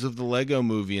directors of the Lego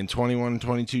movie and 21 and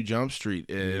 22 Jump Street.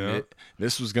 And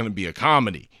this was going to be a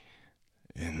comedy.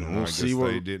 And we'll see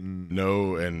what they didn't.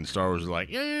 No, and Star Wars was like,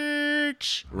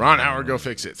 Ron Howard, go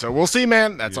fix it. So we'll see,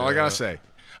 man. That's all I got to say.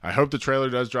 I hope the trailer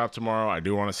does drop tomorrow. I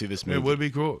do want to see this movie. It would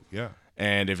be cool. Yeah.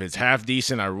 And if it's half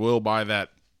decent, I will buy that,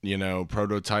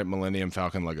 prototype Millennium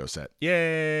Falcon Lego set.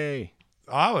 Yay!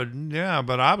 I would,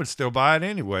 but I would still buy it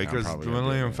anyway because the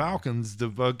Millennium Falcon's the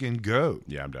fucking goat.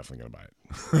 Yeah, I'm definitely gonna buy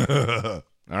it.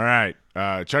 All right,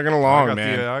 chugging along,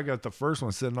 man. I got the first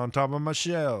one sitting on top of my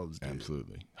shelves. Dude.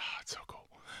 Absolutely, it's so cool.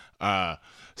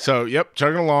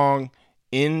 Chugging along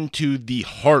into the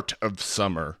heart of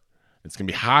summer. It's gonna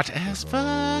be hot as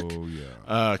fuck. Oh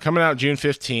yeah. Coming out June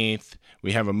 15th.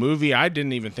 We have a movie I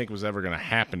didn't even think was ever going to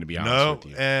happen, to be honest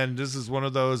with you. And this is one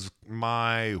of those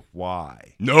why.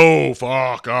 No,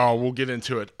 fuck. Oh, we'll get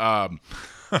into it.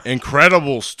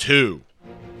 Incredibles 2.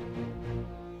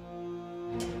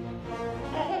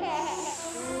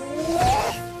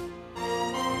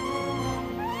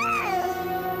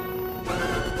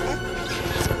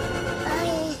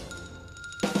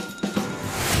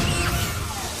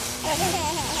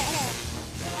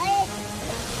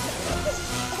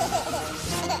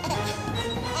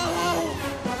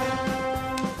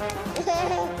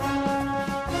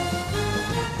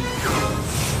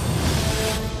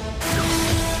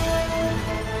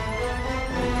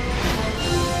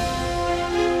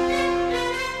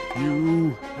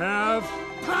 You have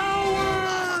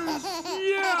powers!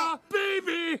 Yeah,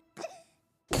 baby!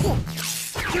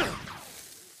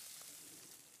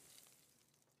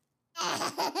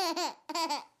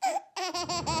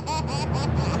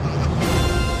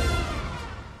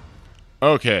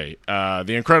 Okay, The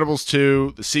Incredibles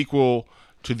 2, the sequel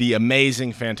to the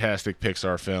amazing, fantastic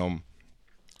Pixar film.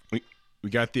 We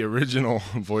got the original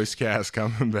voice cast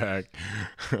coming back.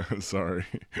 Sorry.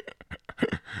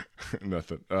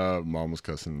 Nothing. Mom was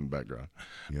cussing in the background.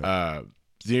 Yep.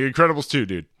 The Incredibles 2,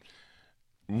 dude.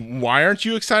 Why aren't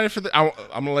you excited for the? I'm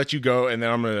going to let you go, and then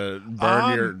I'm going to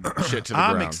burn your shit to the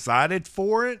ground. I'm excited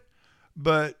for it,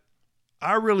 but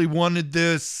I really wanted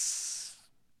this,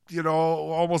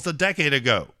 almost a decade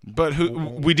ago. But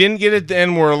we didn't get it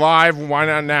then. We're alive. Why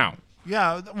not now?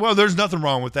 Yeah, well, there's nothing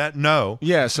wrong with that. No.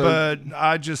 Yeah, so. But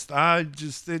I just,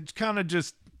 it kind of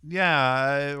just,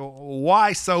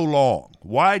 why so long?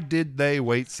 Why did they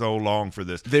wait so long for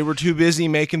this? They were too busy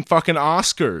making fucking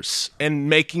Oscars and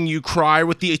making you cry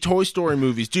with the Toy Story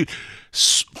movies. Dude,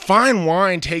 fine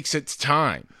wine takes its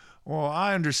time. Well,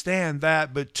 I understand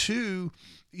that, but two,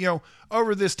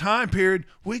 over this time period,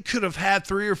 we could have had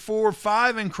 3 or 4 or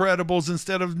 5 Incredibles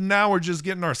instead of now we're just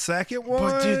getting our second one.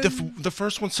 But dude, the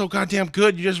first one's so goddamn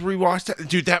good. You just rewatched that.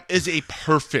 Dude, that is a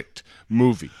perfect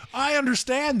movie. I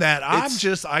understand that.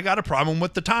 I got a problem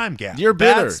with the time gap. You're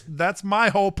bitter. That's my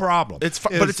whole problem.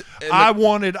 But I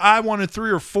wanted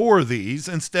 3 or 4 of these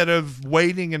instead of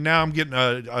waiting, and now I'm getting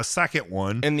a second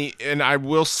one. And I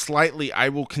will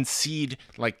concede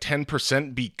like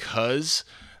 10% because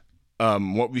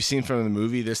what we've seen from the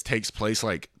movie, this takes place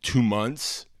like 2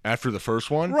 months after the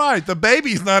first one. Right. The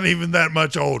baby's not even that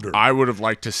much older. I would have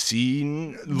liked to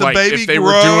see the baby if they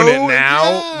were doing it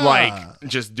now, like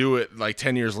just do it like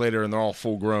 10 years later and they're all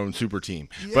full grown super team.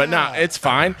 Yeah. But no, it's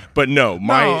fine. But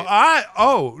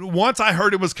once I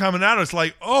heard it was coming out, it's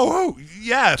like,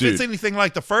 yeah, if dude, it's anything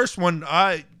like the first one,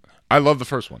 I love the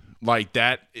first one. Like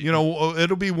that,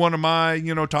 it'll be one of my,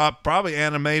 top probably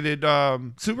animated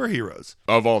superheroes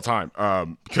of all time.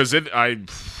 Because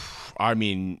I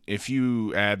mean, if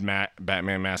you add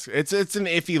Batman Mask, it's an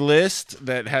iffy list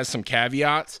that has some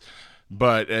caveats,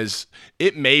 but as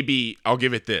it may be, I'll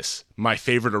give it this: my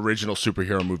favorite original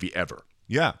superhero movie ever.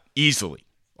 Yeah, easily.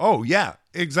 Oh yeah,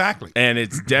 exactly. And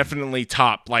it's definitely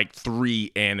top like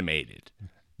 3 animated.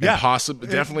 Yeah,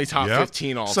 definitely top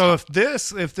 15 all. So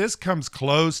if this comes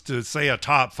close to say a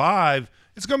top 5,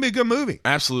 It's going to be a good movie.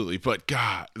 Absolutely. But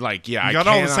God, like, yeah, you got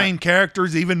all the same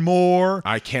characters, even more.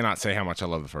 I cannot say how much I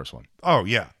love the first one. Oh,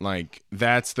 yeah. Like,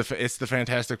 it's the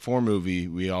Fantastic Four movie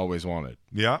we always wanted.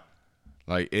 Yeah.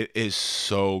 Like, it is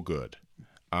so good.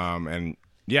 And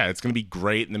yeah, it's going to be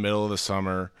great in the middle of the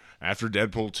summer. After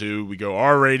Deadpool 2, we go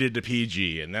R-rated to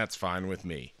PG, and that's fine with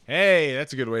me. Hey,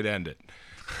 that's a good way to end it.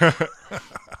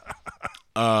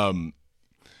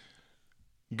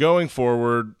 Going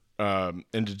forward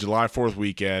into July 4th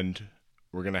weekend,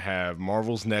 we're going to have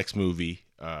Marvel's next movie,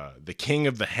 the king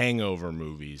of the hangover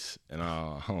movies, and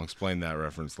I'll explain that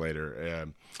reference later.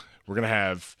 We're going to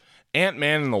have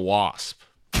Ant-Man and the Wasp.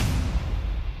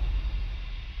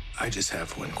 I just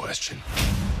have one question.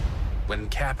 When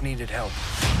Cap needed help,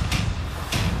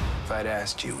 if I'd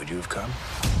asked you, would you have come?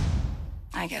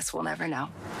 I guess we'll never know.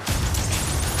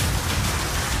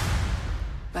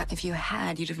 But if you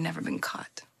had, you'd have never been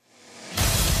caught.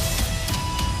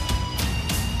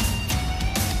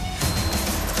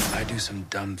 I do some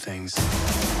dumb things,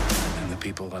 and the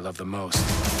people I love the most,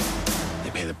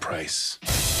 they pay the price.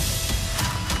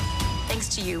 Thanks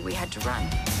to you, we had to run.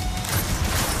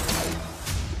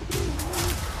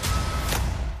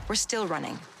 We're still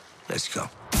running. Let's go.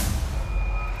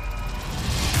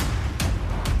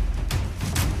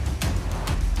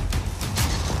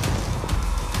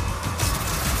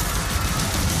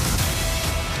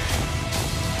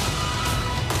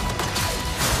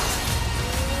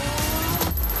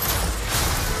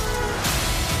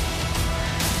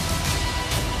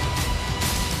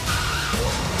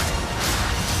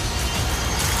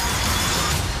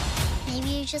 Maybe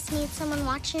you just need someone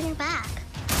watching your back.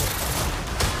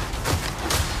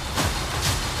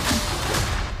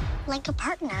 Like a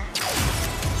partner.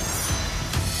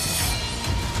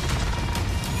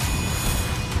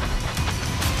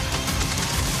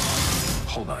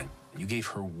 Hold on. You gave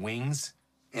her wings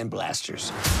and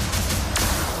blasters.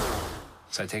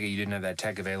 So I take it you didn't have that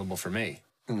tech available for me?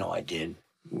 No, I did.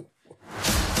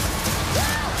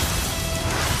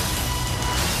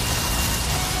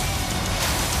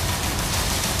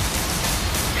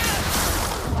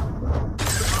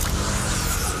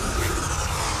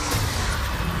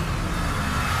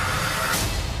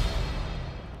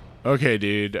 Okay,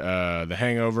 dude, the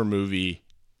Hangover movie,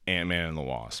 Ant-Man and the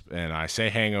Wasp. And I say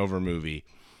Hangover movie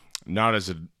not as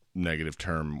a negative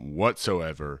term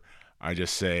whatsoever. I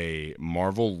just say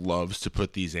Marvel loves to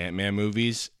put these Ant-Man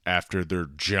movies after their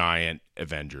giant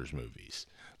Avengers movies.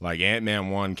 Like Ant-Man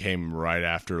 1 came right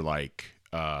after like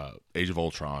Age of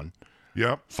Ultron.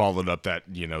 Yep. Followed up that,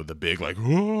 the big like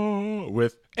whoa,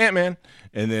 with Ant-Man,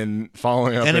 and then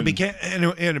following up, and it became,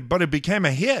 but it became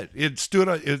a hit. It stood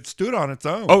on its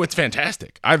own. Oh, it's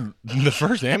fantastic. The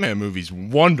first Ant-Man movie's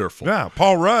wonderful. Yeah,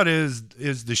 Paul Rudd is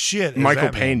the shit. Michael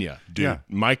Pena, dude. Yeah.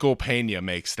 Michael Pena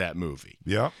makes that movie.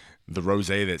 Yeah. The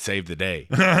rosé that saved the day.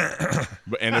 and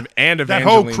Evangeline that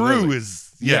whole crew Lilly.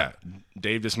 is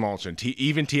Dave DeSmalch and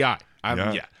even T.I.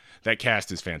 That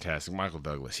cast is fantastic. Michael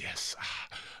Douglas, yes.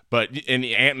 But in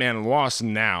the Ant-Man and the Wasp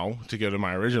now, to go to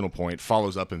my original point,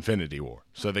 follows up Infinity War.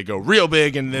 So they go real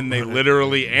big, and then they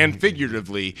literally and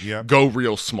figuratively go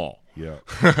real small. Yeah,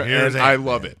 and I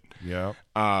love it. Yeah.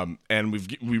 And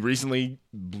we recently,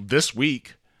 this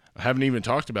week, I haven't even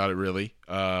talked about it really.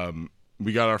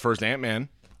 We got our first Ant-Man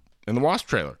and the Wasp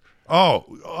trailer. Oh,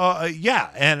 yeah,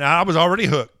 and I was already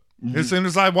hooked. As soon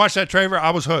as I watched that trailer,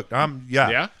 I was hooked.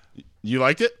 Yeah? You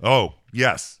liked it? Oh,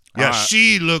 yes. Yeah,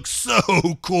 she looks so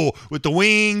cool with the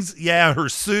wings. Yeah, her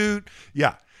suit.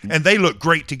 Yeah, and they look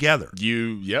great together.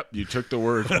 You took the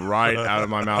words right out of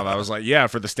my mouth. I was like, yeah,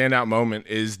 for the standout moment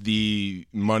is the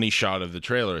money shot of the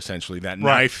trailer, essentially. That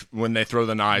knife, when they throw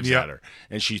the knives at her.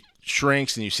 And she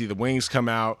shrinks, and you see the wings come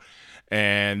out,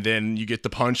 and then you get the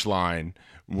punchline,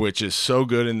 which is so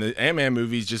good in the Ant-Man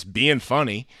movies, just being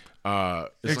funny.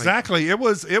 Exactly. It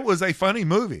was a funny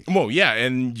movie. Well, yeah,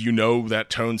 and that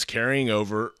tone's carrying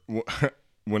over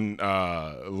when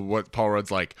what Paul Rudd's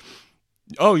like,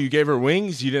 oh, you gave her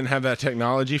wings? You didn't have that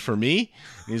technology for me?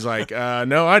 And he's like,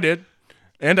 no, I did.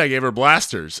 And I gave her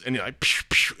blasters. And you're like, pew,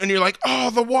 pew, and you're like,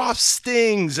 oh, the wasp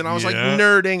stings. And I was like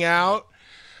nerding out.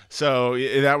 So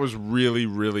that was really,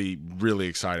 really, really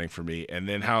exciting for me. And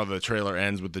then how the trailer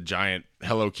ends with the giant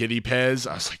Hello Kitty Pez,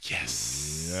 I was like,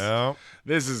 yes. Yeah.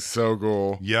 This is so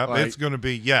cool. Yep, it's going to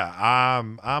be. Yeah,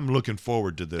 I'm looking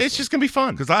forward to this. It's just going to be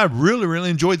fun because I really, really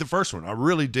enjoyed the first one. I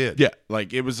really did. Yeah,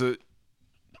 like it was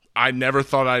I never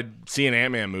thought I'd see an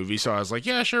Ant-Man movie, so I was like,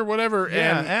 yeah, sure, whatever.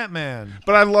 Yeah, and, Ant-Man.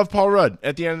 But I love Paul Rudd.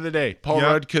 At the end of the day, Paul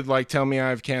Rudd could tell me I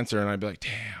have cancer, and I'd be like,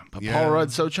 damn. But Paul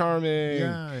Rudd's so charming.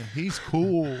 Yeah, he's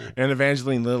cool. And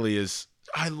Evangeline Lilly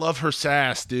I love her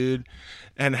sass, dude.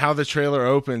 And how the trailer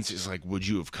opens is like, would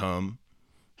you have come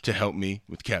to help me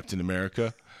with Captain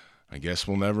America? I guess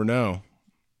we'll never know.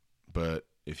 But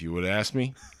if you would have asked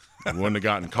me, I wouldn't have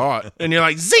gotten caught. And you're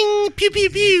like, zing, pew,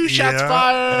 pew, pew, shots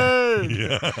fired.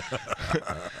 Yeah.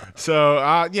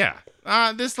 So,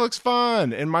 this looks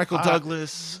fun. And Michael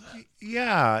Douglas.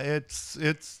 Yeah, it's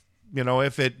if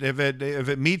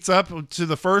it meets up to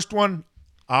the first one,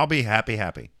 I'll be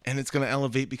happy. And it's going to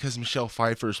elevate because Michelle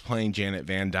Pfeiffer's playing Janet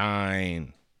Van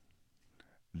Dyne,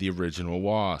 the original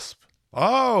Wasp.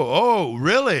 Oh,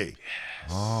 really? Yes.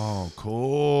 Oh,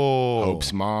 cool.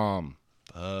 Hope's mom.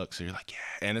 Fuck. So you're like, yeah.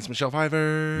 And it's Michelle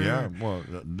Pfeiffer. Yeah. Well,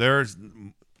 there's,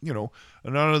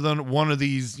 another one of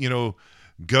these,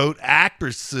 GOAT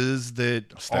actresses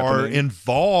that are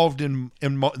involved in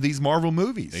these Marvel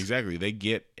movies. Exactly. They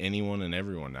get anyone and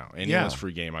everyone now. Anyone's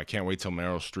free game. I can't wait till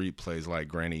Meryl Streep plays like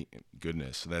Granny.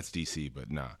 Goodness, that's DC,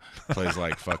 but nah. Plays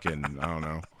like fucking,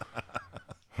 I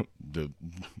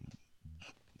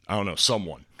don't know,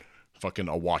 someone. Fucking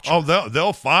a watcher. Oh,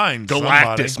 they'll find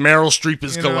Galactus. Somebody. Meryl Streep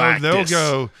is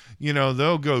Galactus.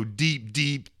 They'll go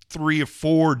deep, 3 or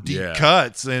 4 deep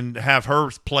cuts and have her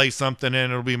play something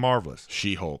and it'll be marvelous.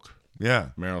 She-Hulk. Yeah.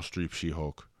 Meryl Streep,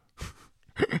 She-Hulk.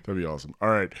 That'd be awesome. All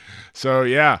right. So,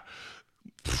 yeah.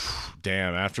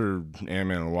 Damn, after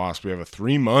Ant-Man and the Wasp, we have a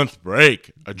 3-month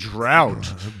break. A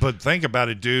drought. But think about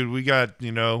it, dude. We got,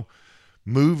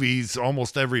 movies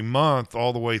almost every month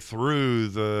all the way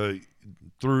through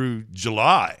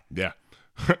July. Yeah.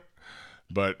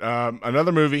 But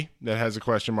another movie that has a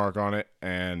question mark on it,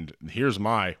 and here's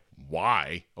my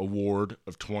why award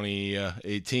of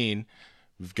 2018.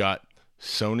 We've got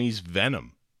Sony's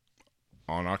Venom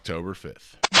on October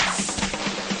 5th.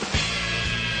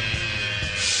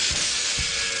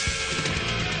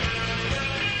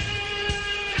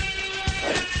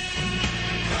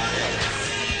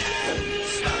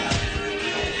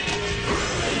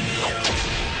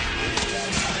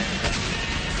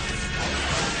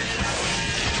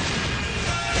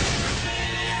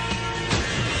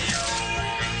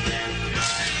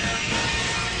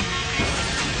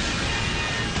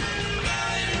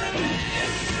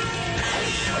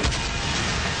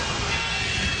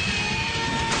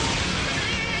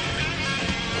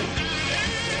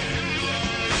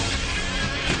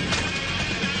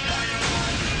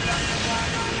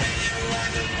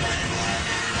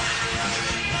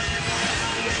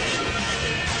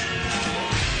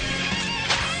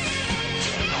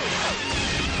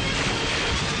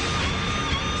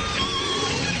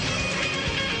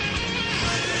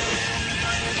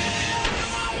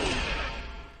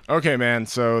 Okay, man.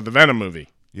 So the Venom movie.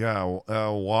 Yeah.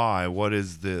 Why? What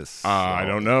is this? I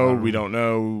don't know. We don't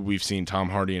know. We've seen Tom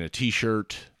Hardy in a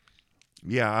T-shirt.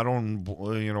 Yeah, I don't.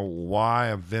 Why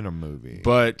a Venom movie?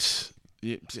 But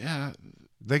yeah,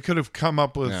 they could have come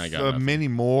up with many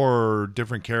more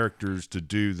different characters to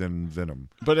do than Venom.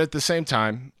 But at the same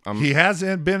time, he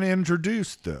hasn't been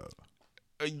introduced though.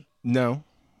 No.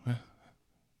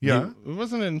 Yeah, he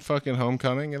wasn't in fucking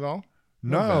Homecoming at all.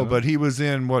 No, but he was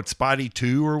in Spidey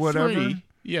 2 or whatever. 3.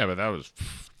 Yeah, but that was.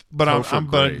 But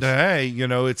hey,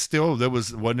 it's still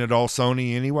wasn't it all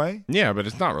Sony anyway? Yeah, but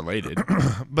it's not related.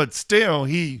 But still,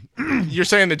 You're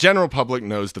saying the general public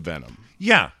knows the Venom.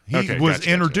 Yeah, he was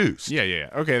introduced. Gotcha. Yeah.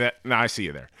 Okay, I see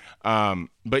you there.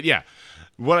 But yeah,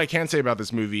 what I can say about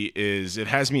this movie is it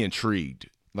has me intrigued.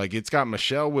 Like, it's got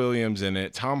Michelle Williams in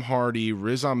it, Tom Hardy,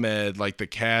 Riz Ahmed, like the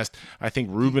cast. I think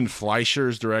Ruben Fleischer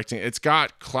is directing. It's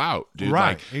got clout, dude.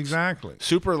 Right, like, exactly.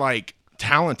 Super,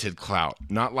 talented clout,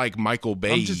 not like Michael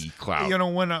Bay clout.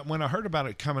 When I heard about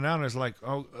it coming out, I was like,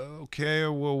 oh, okay,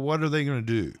 well, what are they going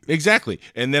to do? Exactly.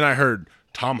 And then I heard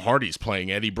Tom Hardy's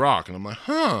playing Eddie Brock, and I'm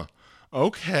like,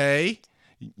 okay,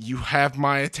 you have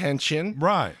my attention.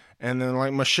 Right. And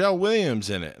then, Michelle Williams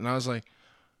in it. And I was like,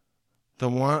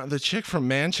 the chick from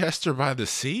Manchester by the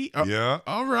Sea? Yeah.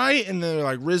 All right. And then they're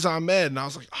like Riz Ahmed. And I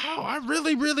was like, oh, I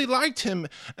really, really liked him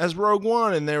as Rogue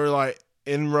One. And they were like,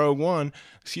 in Rogue One,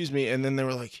 excuse me. And then they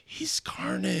were like, he's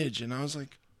Carnage. And I was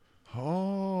like,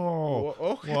 oh.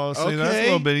 Okay. Well, see, that's a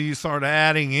little bit, you start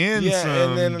adding in some,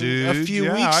 and then dude. A few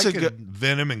weeks ago.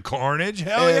 Venom and Carnage?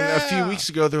 Hell yeah. A few weeks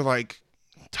ago, they're like,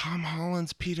 Tom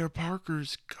Holland's Peter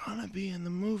Parker's gonna be in the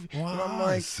movie. Wow. And I'm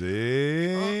like,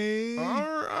 see? All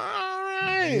right.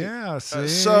 Yeah,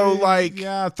 see?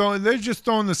 Yeah, they're just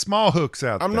throwing the small hooks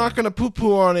out I'm there. not going to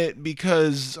poo-poo on it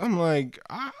because I'm like,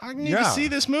 I need to see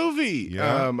this movie.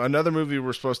 Yeah. Another movie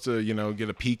we're supposed to, get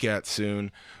a peek at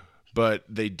soon, but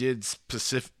they did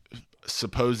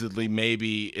supposedly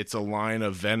maybe it's a line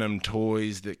of Venom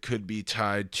toys that could be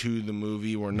tied to the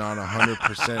movie. We're not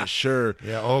 100% sure.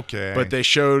 Yeah, okay. But they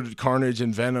showed Carnage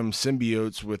and Venom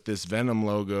symbiotes with this Venom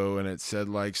logo, and it said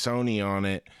like Sony on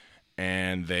it,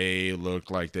 and they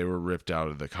looked like they were ripped out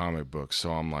of the comic book.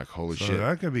 So I'm like, holy shit.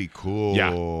 That could be cool.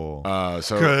 Yeah.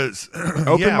 Because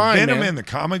open mind, Venom man. in the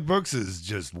comic books is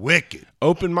just wicked.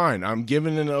 Open mind. I'm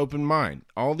giving an open mind.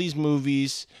 All these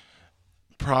movies,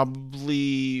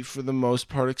 probably for the most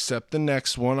part, except the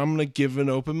next one, I'm going to give an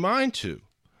open mind to.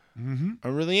 Mm-hmm. I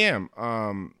really am.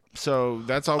 So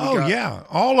that's all we got. Oh, yeah.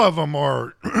 All of them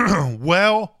are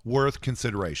well worth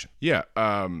consideration. Yeah.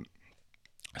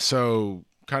 So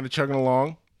kind of chugging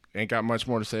along. Ain't got much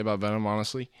more to say about Venom,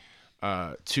 honestly.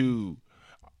 Two,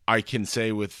 I can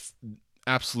say with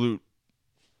absolute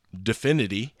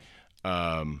definity.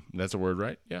 That's a word,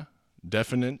 right? Yeah.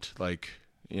 Definite, like...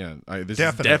 Yeah, this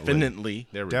is definitely.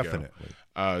 There we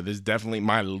go. This is definitely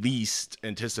my least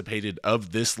anticipated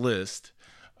of this list.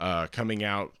 Coming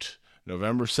out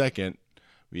November 2nd,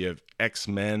 we have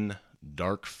X-Men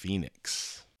Dark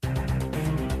Phoenix.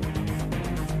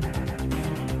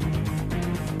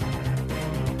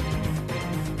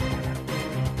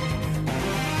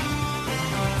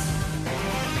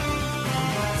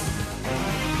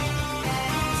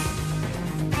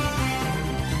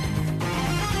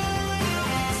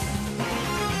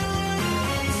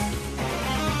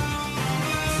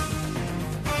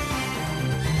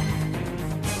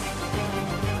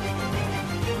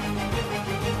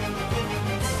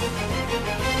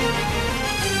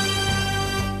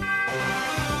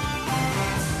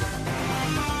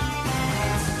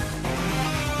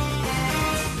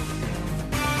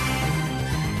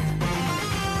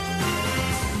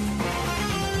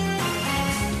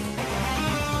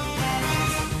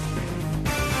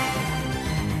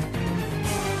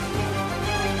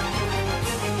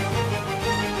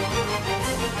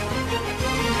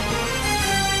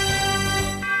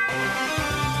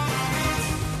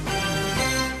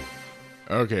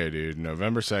 Okay, dude.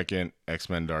 November 2nd,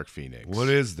 X-Men Dark Phoenix. What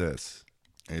is this?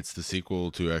 It's the sequel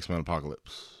to X-Men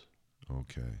Apocalypse.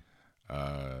 Okay.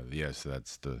 Yes,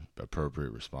 that's the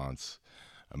appropriate response.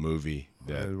 A movie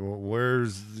that...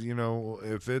 Where's,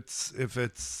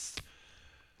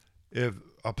 if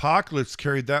Apocalypse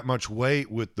carried that much weight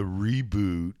with the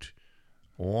reboot,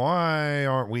 why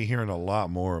aren't we hearing a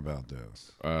lot more about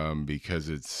this? Because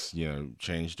it's,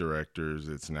 changed directors.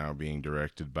 It's now being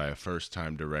directed by a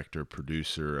first-time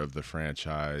director-producer of the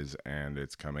franchise, and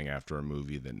it's coming after a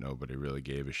movie that nobody really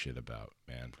gave a shit about,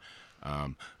 man.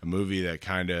 A movie that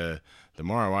kind of, the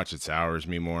more I watch it, sours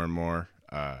me more and more.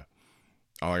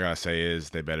 All I gotta say is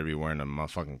they better be wearing the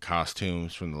motherfucking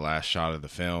costumes from the last shot of the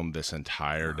film, this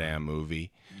entire damn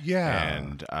movie. Yeah.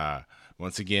 And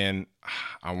once again,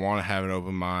 I want to have an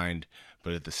open mind,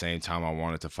 but at the same time, I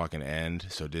want it to fucking end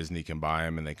so Disney can buy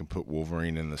them and they can put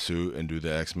Wolverine in the suit and do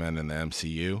the X-Men in the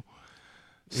MCU.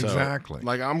 So, exactly.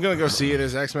 Like, I'm going to go see it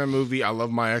as X-Men movie. I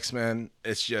love my X-Men.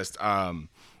 It's just,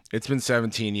 it's been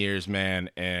 17 years,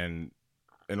 man, and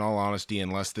in all honesty,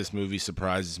 unless this movie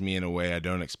surprises me in a way I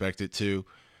don't expect it to,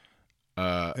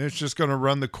 it's just going to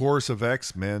run the course of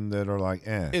X-Men that are like,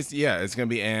 It's going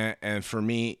to be and for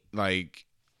me, like,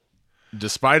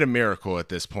 despite a miracle at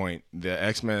this point, the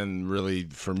X-Men really,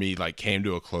 for me, like, came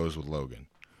to a close with Logan.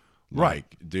 Right.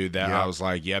 Like, dude, I was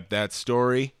like, yep, that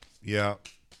story. Yeah.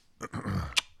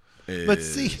 But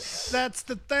see, that's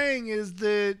the thing is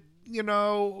that,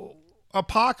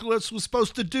 Apocalypse was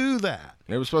supposed to do that.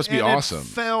 It was supposed to be awesome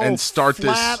and start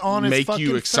this, make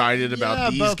you excited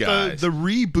about these guys. The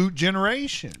reboot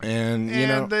generation. And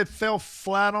that fell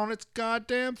flat on its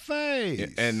goddamn face.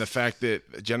 And the fact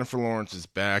that Jennifer Lawrence is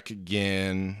back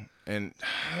again. And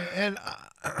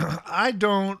I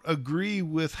don't agree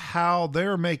with how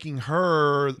they're making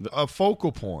her a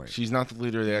focal point. She's not the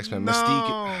leader of the X-Men. No.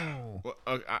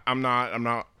 Mystique. I'm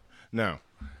not. No.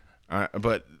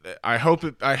 But I hope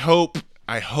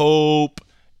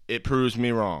it proves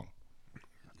me wrong.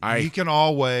 You can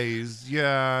always, you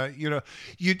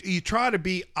try to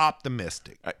be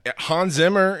optimistic. Hans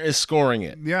Zimmer is scoring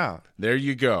it. Yeah. There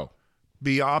you go.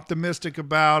 Be optimistic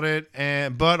about it,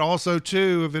 but also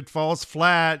too, if it falls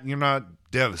flat, you're not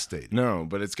devastated. No,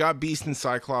 but it's got Beast and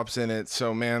Cyclops in it,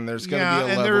 so man, there's going to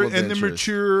be a level of interest. And they're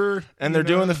mature. And they're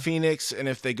doing the Phoenix, and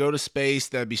if they go to space,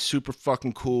 that'd be super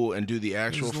fucking cool and do the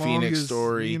actual Phoenix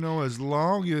story. As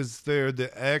long as they're the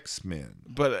X-Men.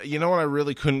 But you know what I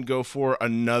really couldn't go for?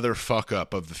 Another fuck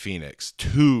up of the Phoenix.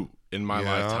 2 in my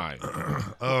lifetime.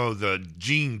 The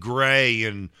Jean Grey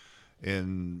and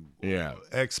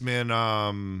X-Men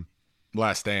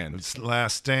Last Stand.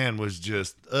 Last Stand was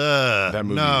just That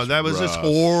movie no, that was just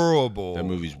horrible. That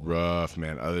movie's rough,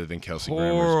 man. Other than Kelsey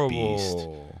horrible. Grammer's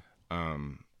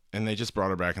Beast. And they just brought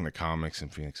her back in the comics,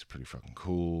 and Phoenix is pretty fucking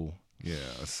cool.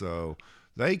 Yeah, so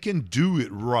they can do it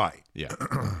right. Yeah,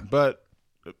 but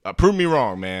prove me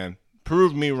wrong, man.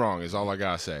 Prove me wrong is all I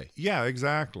gotta say. Yeah,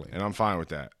 exactly. And I'm fine with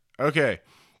that. Okay,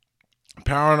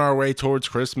 powering our way towards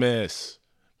Christmas,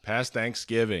 past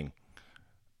Thanksgiving,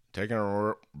 taking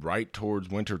our right towards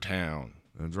Wintertown.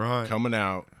 That's right. Coming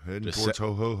out. Heading towards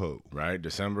Ho-Ho-Ho. Right,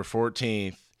 December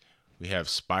 14th, we have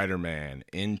Spider-Man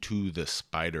Into the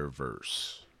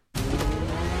Spider-Verse.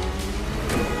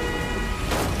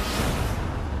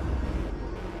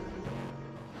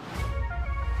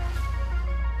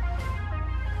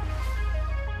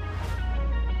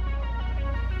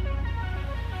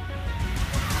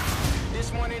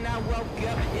 This morning I woke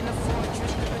up in the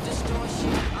fortress of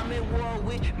distortion. I'm in war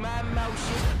with my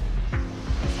emotions.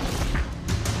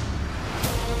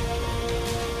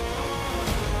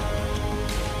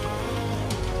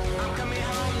 I'm coming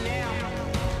home now.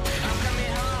 I'm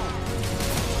coming home.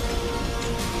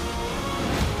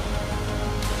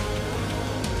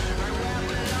 Right where I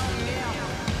belong now.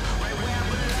 Right where I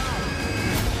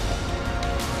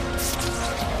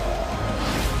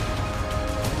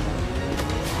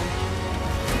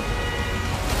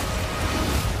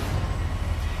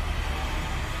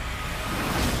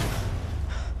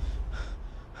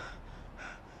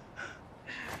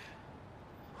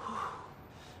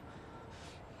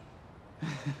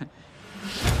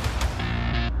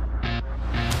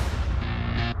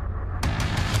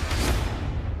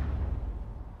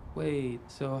Wait,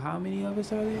 so how many of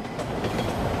us are there?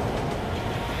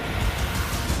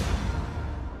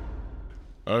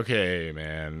 Okay,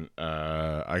 man.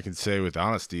 I can say with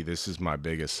honesty, this is my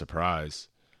biggest surprise.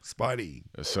 Spidey.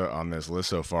 So on this list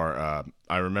so far,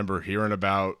 I remember hearing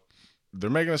about they're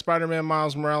making a Spider-Man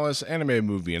Miles Morales animated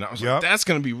movie, and I was like, that's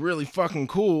gonna be really fucking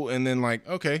cool. And then like,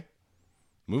 okay,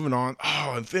 moving on.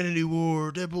 Oh, Infinity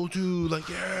War, Deadpool 2, like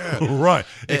yeah, right.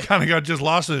 It kind of got just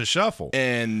lost in the shuffle.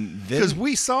 And because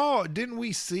didn't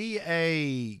we see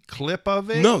a clip of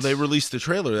it? No, they released the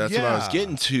trailer. That's what I was Yeah.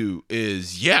 getting to.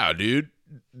 Is yeah, dude,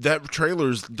 that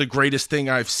trailer's the greatest thing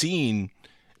I've seen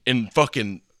in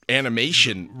fucking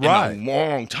animation Right. in a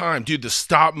long time, dude. The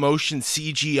stop motion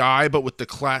CGI, but with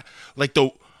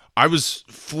the I was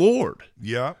floored.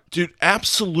 Yeah, dude,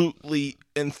 absolutely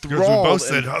enthralled. Because we both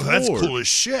said, and "Oh, that's floored. cool as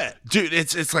shit." Dude,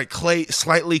 it's like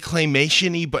slightly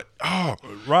claymation-y, but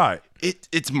right.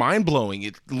 It's mind-blowing.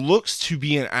 It looks to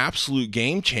be an absolute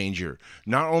game changer,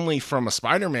 not only from a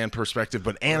Spider-Man perspective,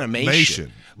 but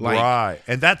animation. Right.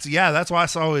 And that's why I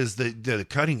saw is the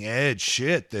cutting edge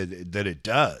shit that it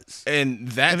does.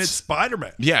 And it's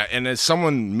Spider-Man. Yeah, and as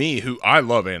someone who I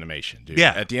love animation, dude.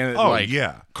 Yeah. At the end of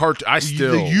I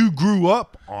still you grew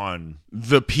up on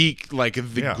the peak, like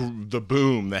the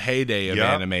boom, the heyday of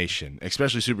animation,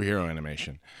 especially superhero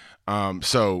animation.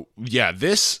 So yeah,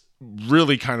 this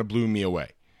really kind of blew me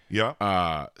away.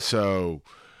 Yeah. So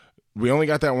we only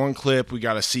got that one clip. We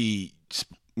got to see,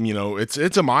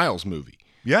 it's a Miles movie.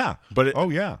 Yeah. But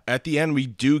yeah. At the end, we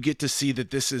do get to see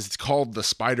that this is called the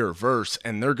Spider-Verse,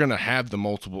 and they're going to have the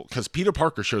multiple, because Peter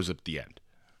Parker shows up at the end.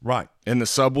 Right. In the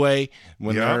subway,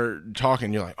 when they're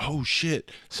talking, you're like, oh, shit.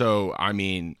 So, I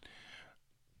mean,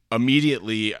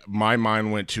 immediately my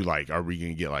mind went to like, are we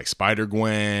going to get like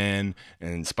Spider-Gwen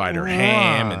and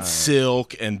Spider-Ham and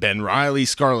Silk and Ben Reilly,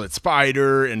 Scarlet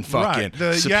Spider and fucking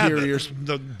Superior.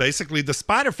 Basically the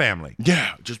Spider family.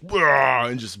 Yeah, just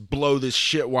blow this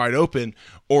shit wide open.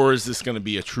 Or is this going to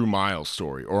be a true Miles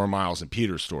story or a Miles and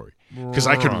Peter story? Because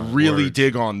I could really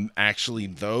dig on actually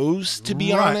those, to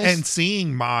be honest. And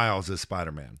seeing Miles as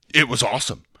Spider-Man. It was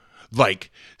awesome. Like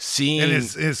seeing, and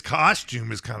his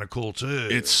costume is kind of cool too.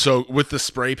 It's so with the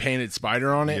spray painted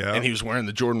spider on it, Yeah. and he was wearing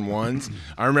the Jordan 1s.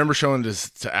 I remember showing this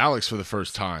to Alex for the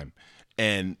first time,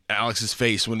 and Alex's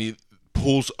face when he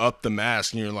pulls up the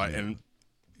mask, and you're like, and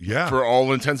yeah, for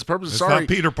all intents and purposes, It's sorry, not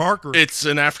Peter Parker. It's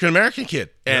an African American kid,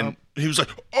 and he was like,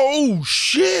 "Oh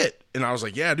shit!" And I was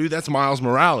like, "Yeah, dude, that's Miles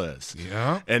Morales."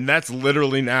 Yeah, and that's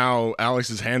literally now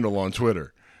Alex's handle on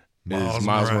Twitter. Is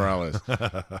Miles Morales.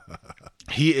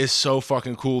 He is so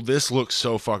fucking cool. This looks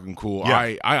so fucking cool.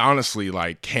 Yeah. I honestly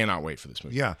like cannot wait for this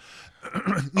movie. Yeah.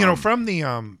 From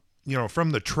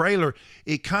the trailer,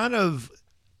 it kind of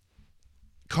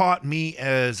caught me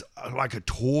as like a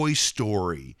Toy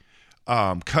Story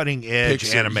cutting edge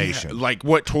Pixar, animation. yeah, like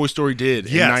what Toy Story did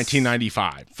in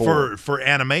 1995 for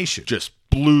animation. Just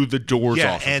blew the doors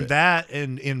Yeah, off and of it. that,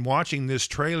 and in watching this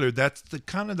trailer, that's the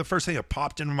kind of the first thing that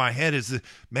popped into my head is,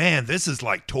 man, this is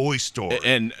like Toy Story,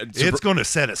 and it's going to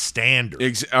set a standard.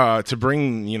 To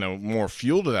bring more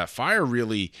fuel to that fire.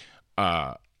 Really,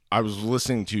 I was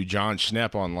listening to John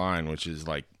Schnepp online, which is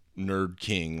like Nerd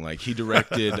King. Like he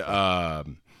directed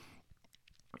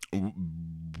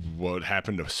What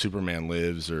Happened to Superman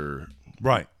Lives, or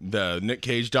right, the Nick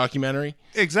Cage documentary.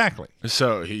 Exactly.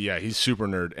 So he's super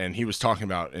nerd, and he was talking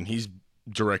about, and he's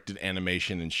directed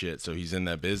animation and shit, so he's in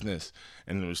that business,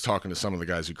 and was talking to some of the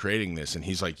guys who are creating this, and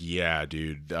he's like, yeah,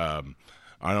 dude,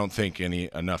 I don't think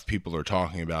enough people are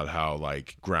talking about how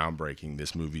like groundbreaking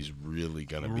this movie's really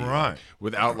gonna be. Right. Like,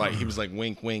 without like, he was like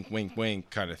wink, wink, wink,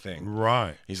 wink kind of thing.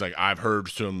 Right. He's like, I've heard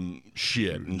some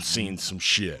shit and seen some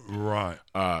shit. Right.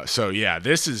 So yeah,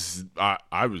 this is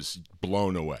I was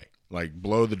blown away. Like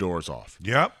blow the doors off.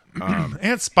 Yep.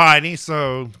 And Spidey,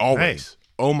 so always. Hey.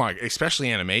 Oh my,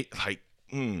 especially animate. Like,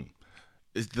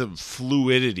 the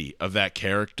fluidity of that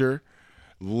character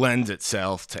lends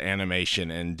itself to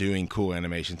animation and doing cool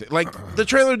animation things. Like the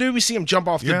trailer, dude, we see him jump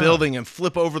off the building and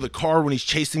flip over the car when he's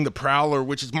chasing the Prowler,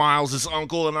 which is Miles'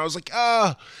 uncle. And I was like,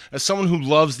 as someone who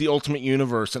loves the Ultimate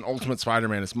Universe and Ultimate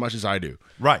Spider-Man as much as I do.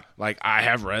 Right. Like I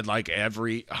have read like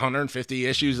every 150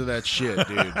 issues of that shit,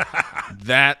 dude.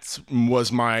 That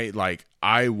was my, like,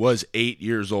 I was 8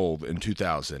 years old in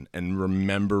 2000 and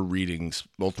remember reading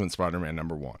Ultimate Spider-Man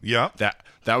 #1. Yeah.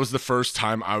 That was the first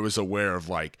time I was aware of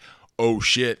like, oh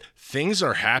shit, things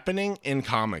are happening in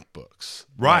comic books.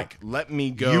 Right. Like, let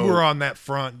me go. You were on that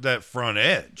front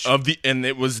edge of and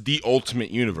it was the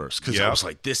Ultimate Universe, because I Yep. was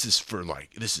like, this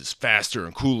is faster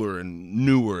and cooler and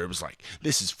newer. It was like,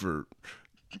 this is for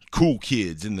cool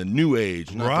kids in the new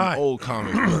age, not Right. the old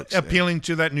comic books. appealing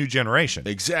to that new generation.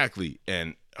 Exactly.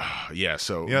 And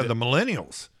so the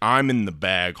millennials. I'm in the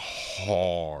bag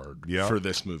hard Yeah. for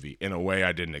this movie in a way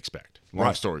I didn't expect. Long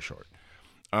Right. story short.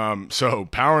 So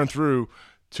powering through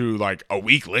to like a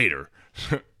week later,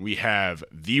 we have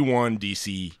the one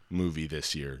DC movie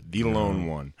this year, the lone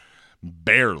one,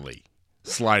 barely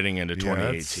sliding into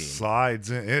 2018.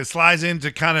 It slides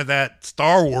into kind of that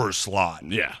Star Wars slot.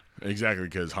 Yeah, exactly,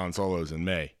 because Han Solo's in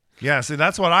May. Yeah, see,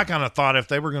 that's what I kind of thought. If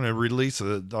they were going to release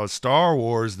a Star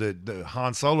Wars, that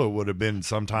Han Solo would have been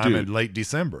sometime in late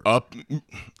December.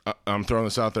 I'm throwing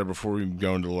this out there before we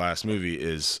go into the last movie,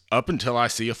 is up until I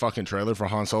see a fucking trailer for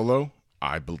Han Solo,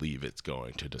 I believe it's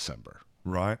going to December.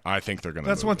 Right. I think they're going to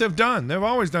That's what they've done. They've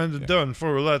always done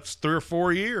for 3 or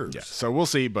 4 years. Yeah, so we'll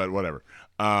see, but whatever.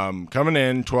 Coming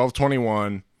in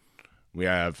 12/21, we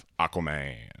have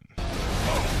Aquaman.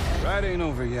 Ride ain't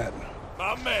over yet.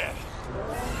 My man.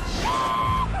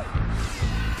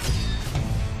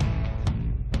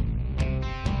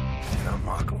 I'm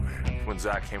Aquaman. When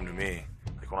Zach came to me,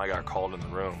 like when I got called in the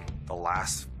room, the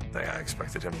last thing I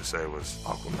expected him to say was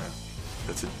Aquaman.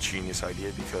 That's a genius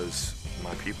idea because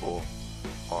my people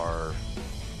are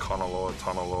Kanaloa,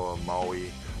 Tanaloa,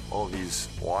 Maui, all of these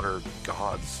water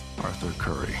gods. Arthur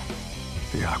Curry,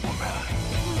 the Aquaman.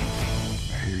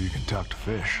 I hear you can talk to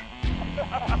fish.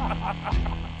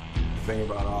 The thing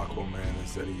about Aquaman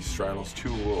is that he straddles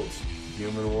two worlds. The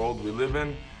human world we live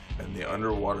in and the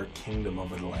underwater kingdom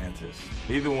of Atlantis.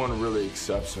 Neither one really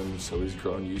accepts him, so he's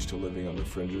grown used to living on the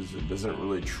fringes and doesn't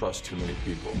really trust too many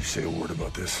people. You say a word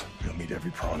about this, you'll meet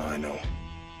every piranha I know.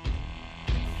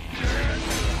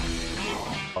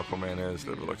 Aquaman is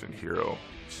the reluctant hero.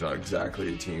 He's not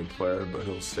exactly a team player, but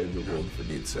he'll save the world if it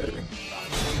needs saving.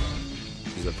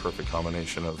 He's a perfect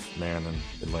combination of man and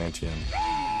Atlantean.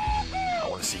 I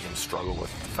want to see him struggle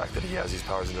with the fact that he has these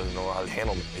powers and doesn't know how to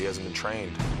handle them. He hasn't been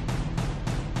trained.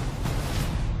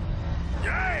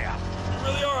 Yeah! You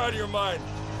really are out of your mind.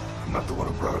 I'm not the one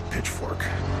who brought a pitchfork.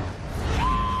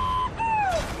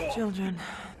 Children.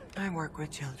 I work with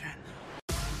children.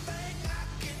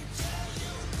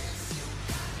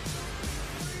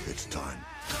 It's time.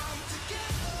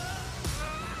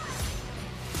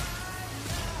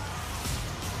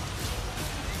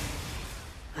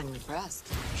 I'm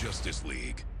impressed. Justice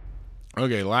League.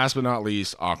 Okay, last but not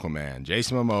least, Aquaman.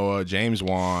 Jason Momoa, James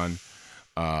Wan.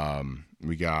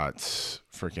 We got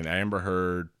freaking Amber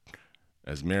Heard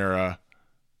as Mera.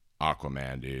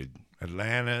 Aquaman, dude.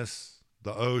 Atlantis,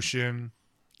 the ocean.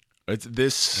 It's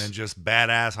this. And just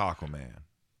badass Aquaman.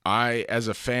 I, as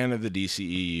a fan of the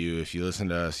DCEU, if you listen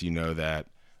to us, you know that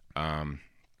I'm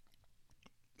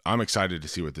excited to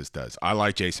see what this does. I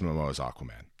like Jason Momoa's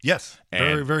Aquaman. Yes,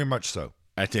 very, And very much so.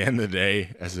 At the end of the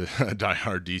day, as a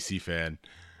diehard DC fan,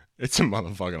 it's a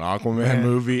motherfucking Aquaman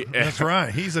movie. That's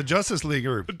right. He's a Justice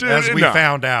Leaguer, Dude, as we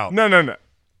found out. No.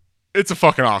 It's a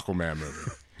fucking Aquaman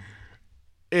movie.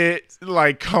 It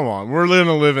like, come on, we're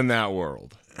gonna live in that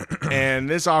world, and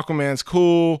this Aquaman's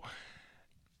cool,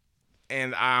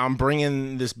 and I'm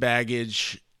bringing this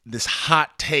baggage, this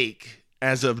hot take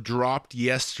as of dropped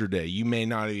yesterday. You may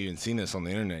not have even seen this on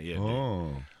the internet yet.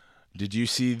 Oh, did you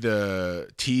see the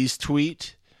tease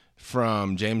tweet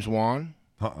from James Wan?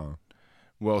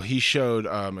 Well, he showed.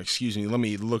 Excuse me. Let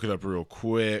me look it up real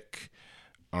quick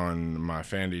on my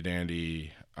fandy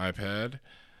dandy iPad.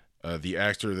 The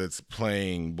actor that's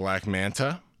playing Black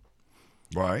Manta.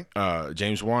 Right.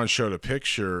 James Wan showed a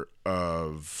picture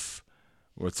of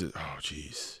what's it? Oh,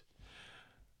 jeez.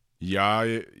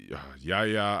 Yahya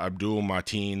Abdul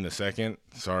Mateen II.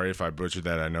 Sorry if I butchered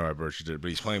that. I know I butchered it, but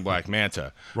he's playing Black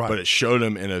Manta. Right. But it showed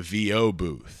him in a VO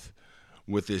booth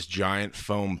with this giant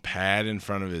foam pad in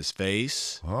front of his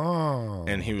face. Oh.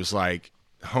 And he was like,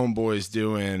 homeboy's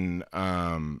doing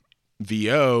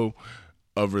VO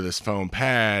over this foam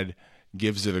pad,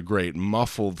 gives it a great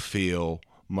muffled feel,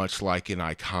 much like an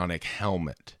iconic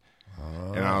helmet.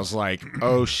 And I was like,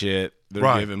 oh shit,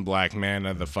 they're giving Black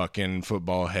Manta the fucking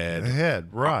football head.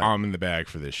 Right. I'm in the bag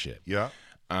for this shit. Yeah.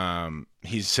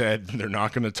 He said they're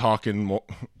not going to talk in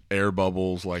air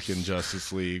bubbles like in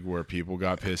Justice League where people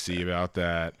got pissy about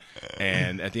that.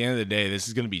 And at the end of the day, this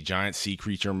is going to be giant sea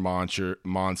creature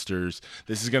monsters.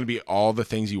 This is going to be all the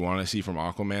things you want to see from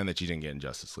Aquaman that you didn't get in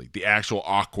Justice League. The actual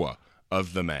Aqua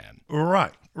of the man.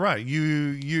 Right.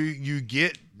 You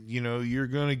get, you're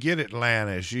going to get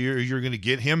Atlantis. You're going to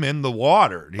get him in the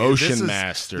water. Ocean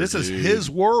Master. This dude. is his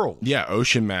world. Yeah,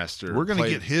 Ocean Master. We're going to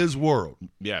get his world.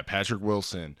 Yeah, Patrick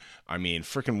Wilson. I mean,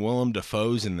 freaking Willem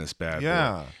Dafoe's in this bad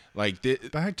boy. Like,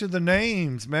 back to the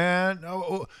names, man.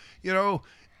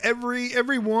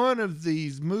 Every one of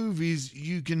these movies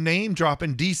you can name drop,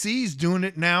 and DC's doing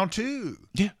it now too.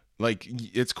 Yeah. Like,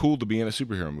 it's cool to be in a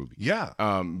superhero movie. Yeah.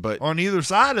 But on either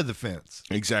side of the fence.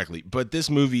 Exactly. But this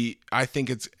movie, I think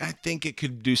it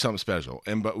could do something special.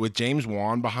 But with James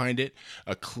Wan behind it,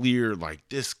 a clear, like,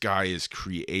 this guy is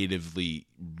creatively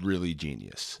really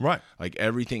genius. Right. Like,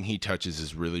 everything he touches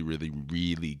is really, really,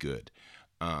 really good.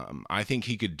 I think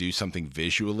he could do something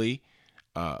visually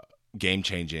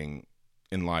game-changing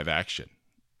in live action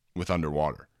with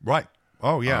underwater. Right.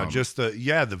 Oh yeah, just the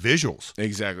visuals.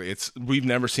 Exactly. We've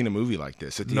never seen a movie like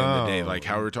this. At the end of the day, like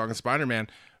how we were talking Spider-Man,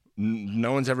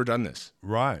 no one's ever done this.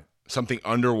 Right. Something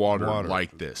underwater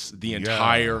like this. The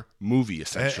entire movie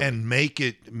essentially. And make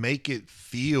it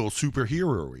feel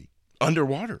superhero-y.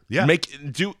 Underwater. Yeah.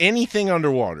 Do anything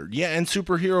underwater. Yeah, and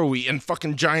superhero-y and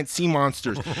fucking giant sea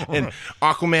monsters and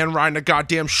Aquaman riding a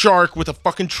goddamn shark with a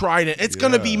fucking trident. It's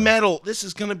going to be metal. This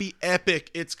is going to be epic.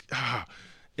 It's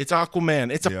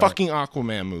Aquaman. It's a fucking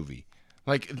Aquaman movie.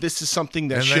 Like, this is something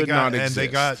that should not exist. And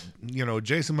they got,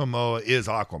 Jason Momoa is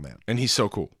Aquaman. And he's so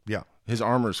cool. Yeah. His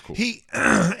armor's cool.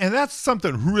 And that's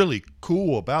something really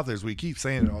cool about this. We keep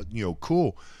saying,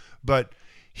 cool. But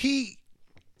he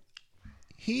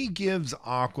gives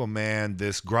Aquaman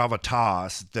this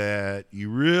gravitas that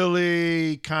you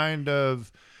really kind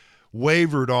of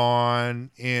wavered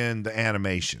on in the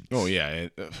animations. Oh, yeah.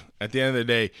 At the end of the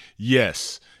day,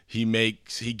 yes. He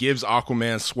gives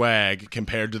Aquaman swag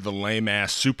compared to the lame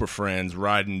ass Super Friends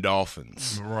riding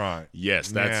dolphins. Right. Yes,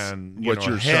 that's what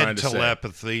you're head trying to say.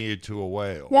 Telepathy to a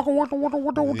whale.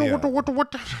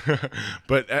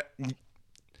 But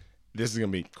this is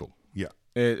gonna be cool. Yeah.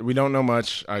 We don't know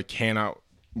much. I cannot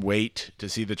wait to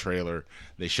see the trailer.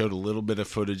 They showed a little bit of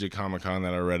footage at Comic-Con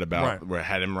that I read about where it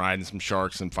had him riding some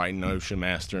sharks and fighting Ocean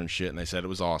Master and shit, and they said it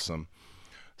was awesome.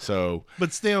 So,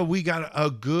 but still, we got a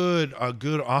good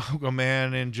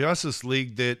Aquaman in Justice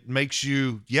League that makes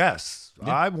you,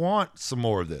 I want some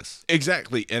more of this.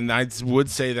 Exactly, and I would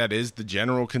say that is the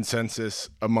general consensus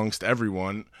amongst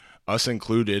everyone, us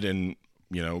included, and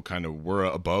kind of we're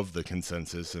above the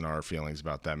consensus in our feelings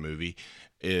about that movie.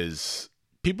 Is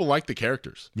people like the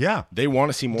characters? Yeah, they want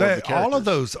to see more of the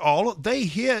characters. They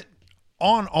hit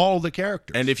on all the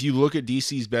characters. And if you look at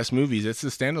DC's best movies, it's the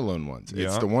standalone ones.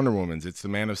 It's the Wonder Womans, it's the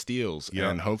Man of Steels,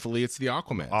 and hopefully it's the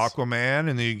Aquaman,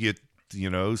 and then you get,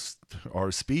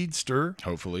 our Speedster.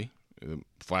 Hopefully.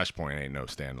 Flashpoint ain't no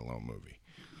standalone movie.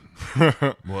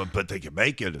 Well, but they can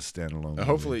make it a standalone movie.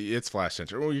 Hopefully it's Flash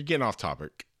Center. Well, you're getting off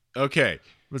topic. Okay.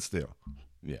 But still.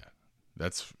 Yeah.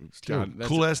 That's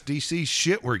cool-ass DC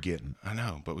shit we're getting. I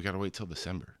know, but we got to wait till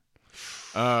December.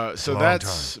 So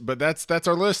that's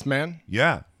our list, man.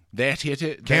 Yeah. That hit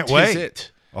it. Can't that wait.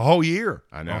 It. A whole year.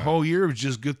 I know. A whole year of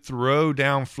just good throw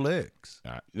down flicks.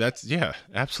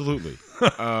 Absolutely.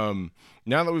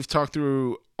 Now that we've talked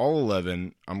through all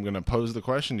 11, I'm going to pose the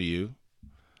question to you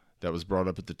that was brought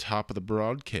up at the top of the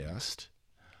broadcast.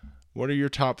 What are your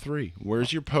top 3?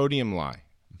 Where's your podium lie?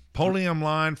 Podium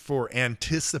line for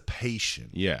anticipation.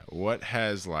 Yeah. What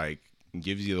has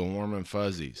gives you the warm and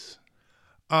fuzzies?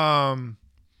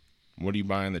 What do you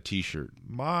buy on the T-shirt?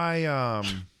 My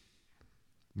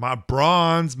my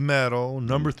bronze medal,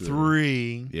 number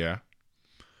 3. Yeah.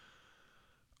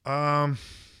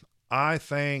 I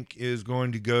think is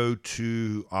going to go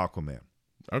to Aquaman.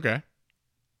 Okay.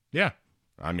 Yeah.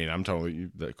 I mean, I'm totally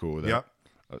cool with that.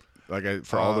 Yep.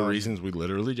 For all the reasons we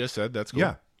literally just said, that's cool.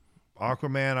 Yeah.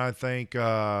 Aquaman, I think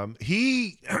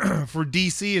he for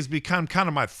DC has become kind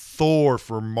of my Thor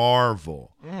for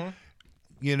Marvel.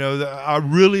 Mm-hmm. I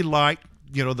really liked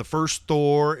the first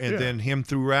Thor, and then him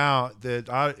throughout that.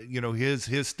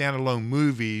 His standalone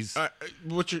movies.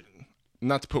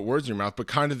 Not to put words in your mouth, but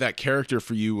kind of that character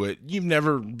for you, what you've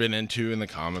never been into in the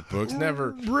comic books,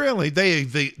 never really.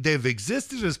 They've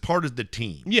existed as part of the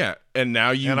team. Yeah, and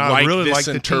now you really this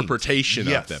interpretation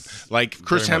of them. Like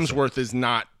Chris Hemsworth is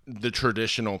not the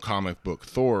traditional comic book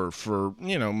Thor for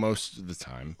most of the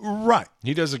time. Right.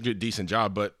 He does a decent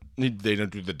job, but they don't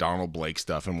do the Donald Blake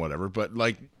stuff and whatever. But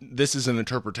this is an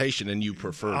interpretation, and you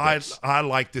prefer this. I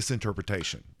like this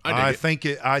interpretation. I think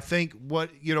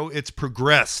it's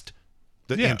progressed.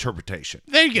 The interpretation.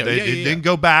 There you go. They didn't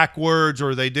go backwards,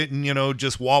 or they didn't,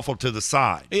 just waffle to the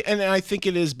side. And I think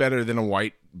it is better than a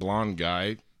white blonde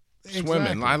guy swimming.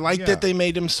 Exactly. I like that they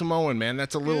made him Samoan, man.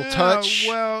 That's a little touch.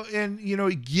 Well, and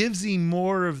it gives him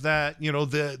more of that,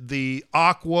 the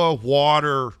aqua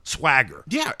water swagger.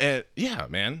 Yeah, yeah,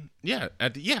 man. Yeah,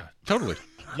 totally.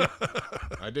 Yeah,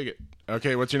 I dig it.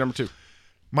 Okay, what's your number 2?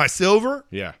 My silver,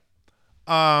 yeah,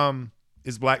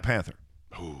 is Black Panther.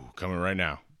 Ooh, coming right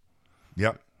now.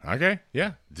 Yep. Okay.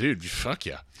 Yeah. Dude, fuck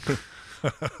yeah.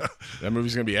 That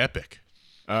movie's going to be epic.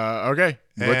 Okay.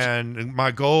 And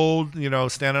my gold,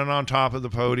 standing on top of the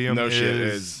podium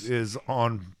is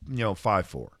on,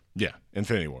 5'4". Yeah.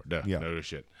 Infinity War. Duh. Yeah. No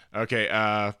shit. Okay.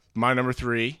 My number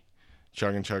 3,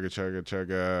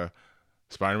 chugga,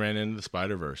 Spider-Man Into the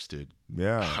Spider-Verse, dude.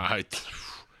 Yeah.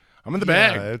 I'm in the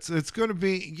bag. It's going to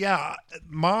be, the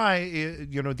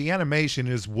animation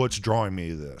is what's drawing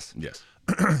me to this. Yes.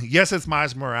 Yes, it's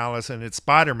Miles Morales and it's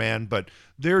Spider-Man, but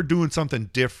they're doing something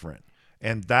different,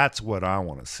 and that's what I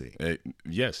want to see.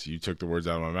 Yes, you took the words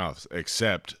out of my mouth,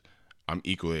 except I'm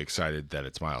equally excited that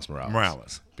it's Miles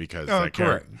Morales. Because that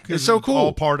character is so cool.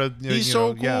 All part of, he's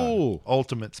so cool.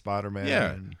 Ultimate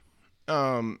Spider-Man.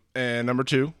 Yeah. And number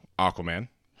 2, Aquaman.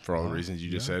 For all the reasons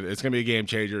you just said. It's going to be a game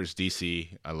changer. It's DC.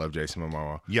 I love Jason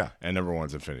Momoa. Yeah. And number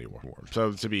 1's Infinity War.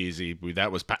 So to be easy,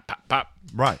 that was pop, pop, pop.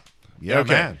 Right. Yeah,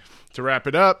 okay. man. To wrap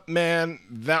it up, man,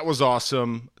 that was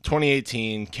awesome.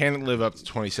 2018. Can it live up to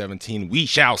 2017? We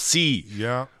shall see.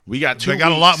 Yeah. We got 2 We got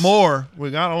weeks. a lot more. We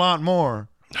got a lot more.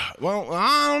 Well,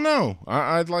 I don't know.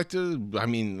 I'd like to. I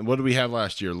mean, what did we have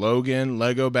last year? Logan,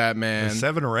 Lego Batman.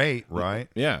 7 or 8, right?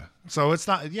 Yeah. So it's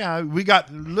not, we got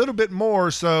a little bit more.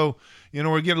 So,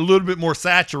 we're getting a little bit more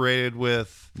saturated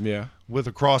with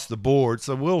across the board.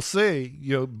 So we'll see,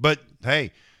 but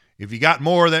hey, if you got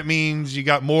more, that means you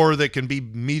got more that can be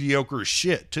mediocre as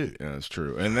shit too. Yeah, that's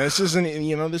true. And this isn't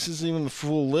even the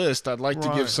full list. I'd like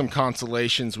to give some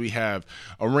consolations. We have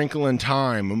A Wrinkle in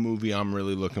Time, a movie I'm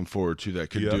really looking forward to that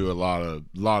could do a lot of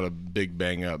big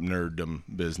bang up nerddom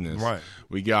business. Right.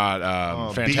 We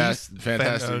got Fantastic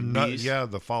Beasts. Yeah,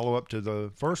 the follow up to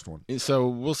the first one. So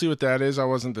we'll see what that is. I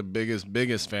wasn't the biggest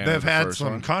fan. They've of the had first some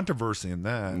one. controversy in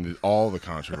that. And all the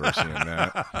controversy in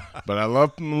that. But I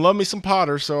love me some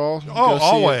Potter, so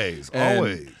always.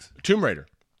 Tomb Raider.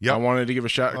 Yeah, I wanted to give a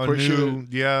quick shoot.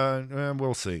 Yeah,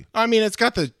 we'll see. I mean, it's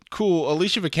got the cool.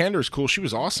 Alicia Vikander is cool. She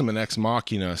was awesome in Ex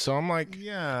Machina. So I'm like,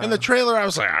 in the trailer, I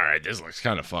was like, all right, this looks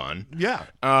kind of fun. Yeah.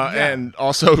 And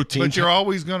also, but you're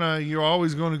always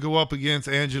gonna go up against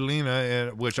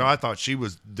Angelina, which I thought she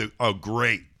was a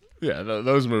great. Yeah,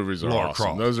 those movies are Lara awesome.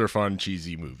 Croft. Those are fun,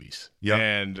 cheesy movies. Yeah.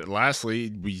 And lastly,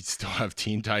 we still have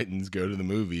Teen Titans Go to the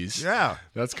Movies. Yeah.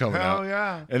 That's coming Hell out.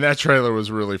 yeah. And that trailer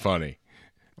was really funny.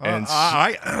 And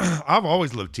I've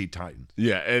always loved Teen Titans.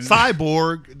 Yeah. And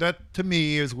Cyborg, that to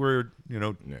me is where,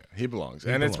 he belongs.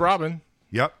 It's Robin.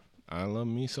 Yep. I love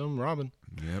me some Robin.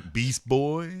 Yeah. Beast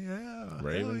Boy. Yeah.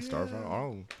 Raven,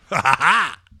 Starfire.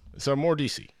 Oh. So more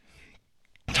DC.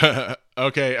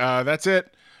 Okay. That's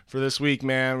it for this week,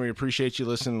 man. We appreciate you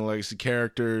listening to Legacy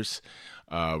Characters.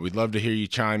 We'd love to hear you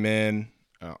chime in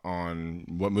on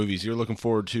what movies you're looking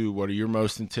forward to. What are your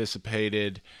most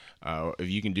anticipated? If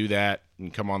you can do that, you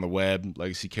can come on the web,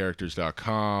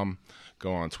 legacycharacters.com.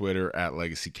 Go on Twitter at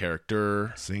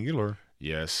legacycharacter. Singular.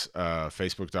 Yes.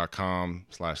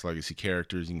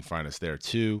 Facebook.com/legacycharacters. You can find us there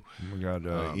too. We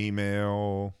got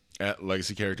email. at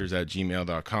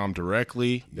legacycharacters@gmail.com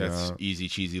directly. That's easy,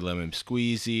 cheesy, lemon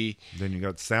squeezy. Then you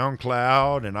got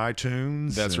SoundCloud and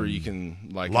iTunes. That's where you can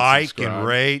like and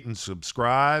rate and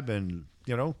subscribe, and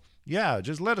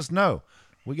just let us know.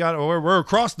 We're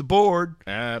across the board.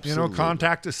 Absolutely.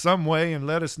 Contact us some way and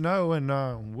let us know,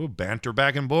 and we'll banter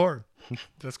back and forth.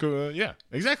 That's cool. Yeah,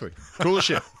 exactly. Cool as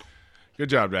shit. Good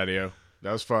job, Daddy-O.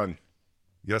 That was fun.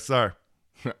 Yes, sir.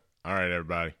 All right,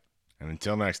 everybody. And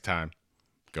until next time,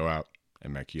 go out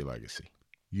and make your legacy.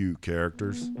 You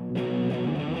characters.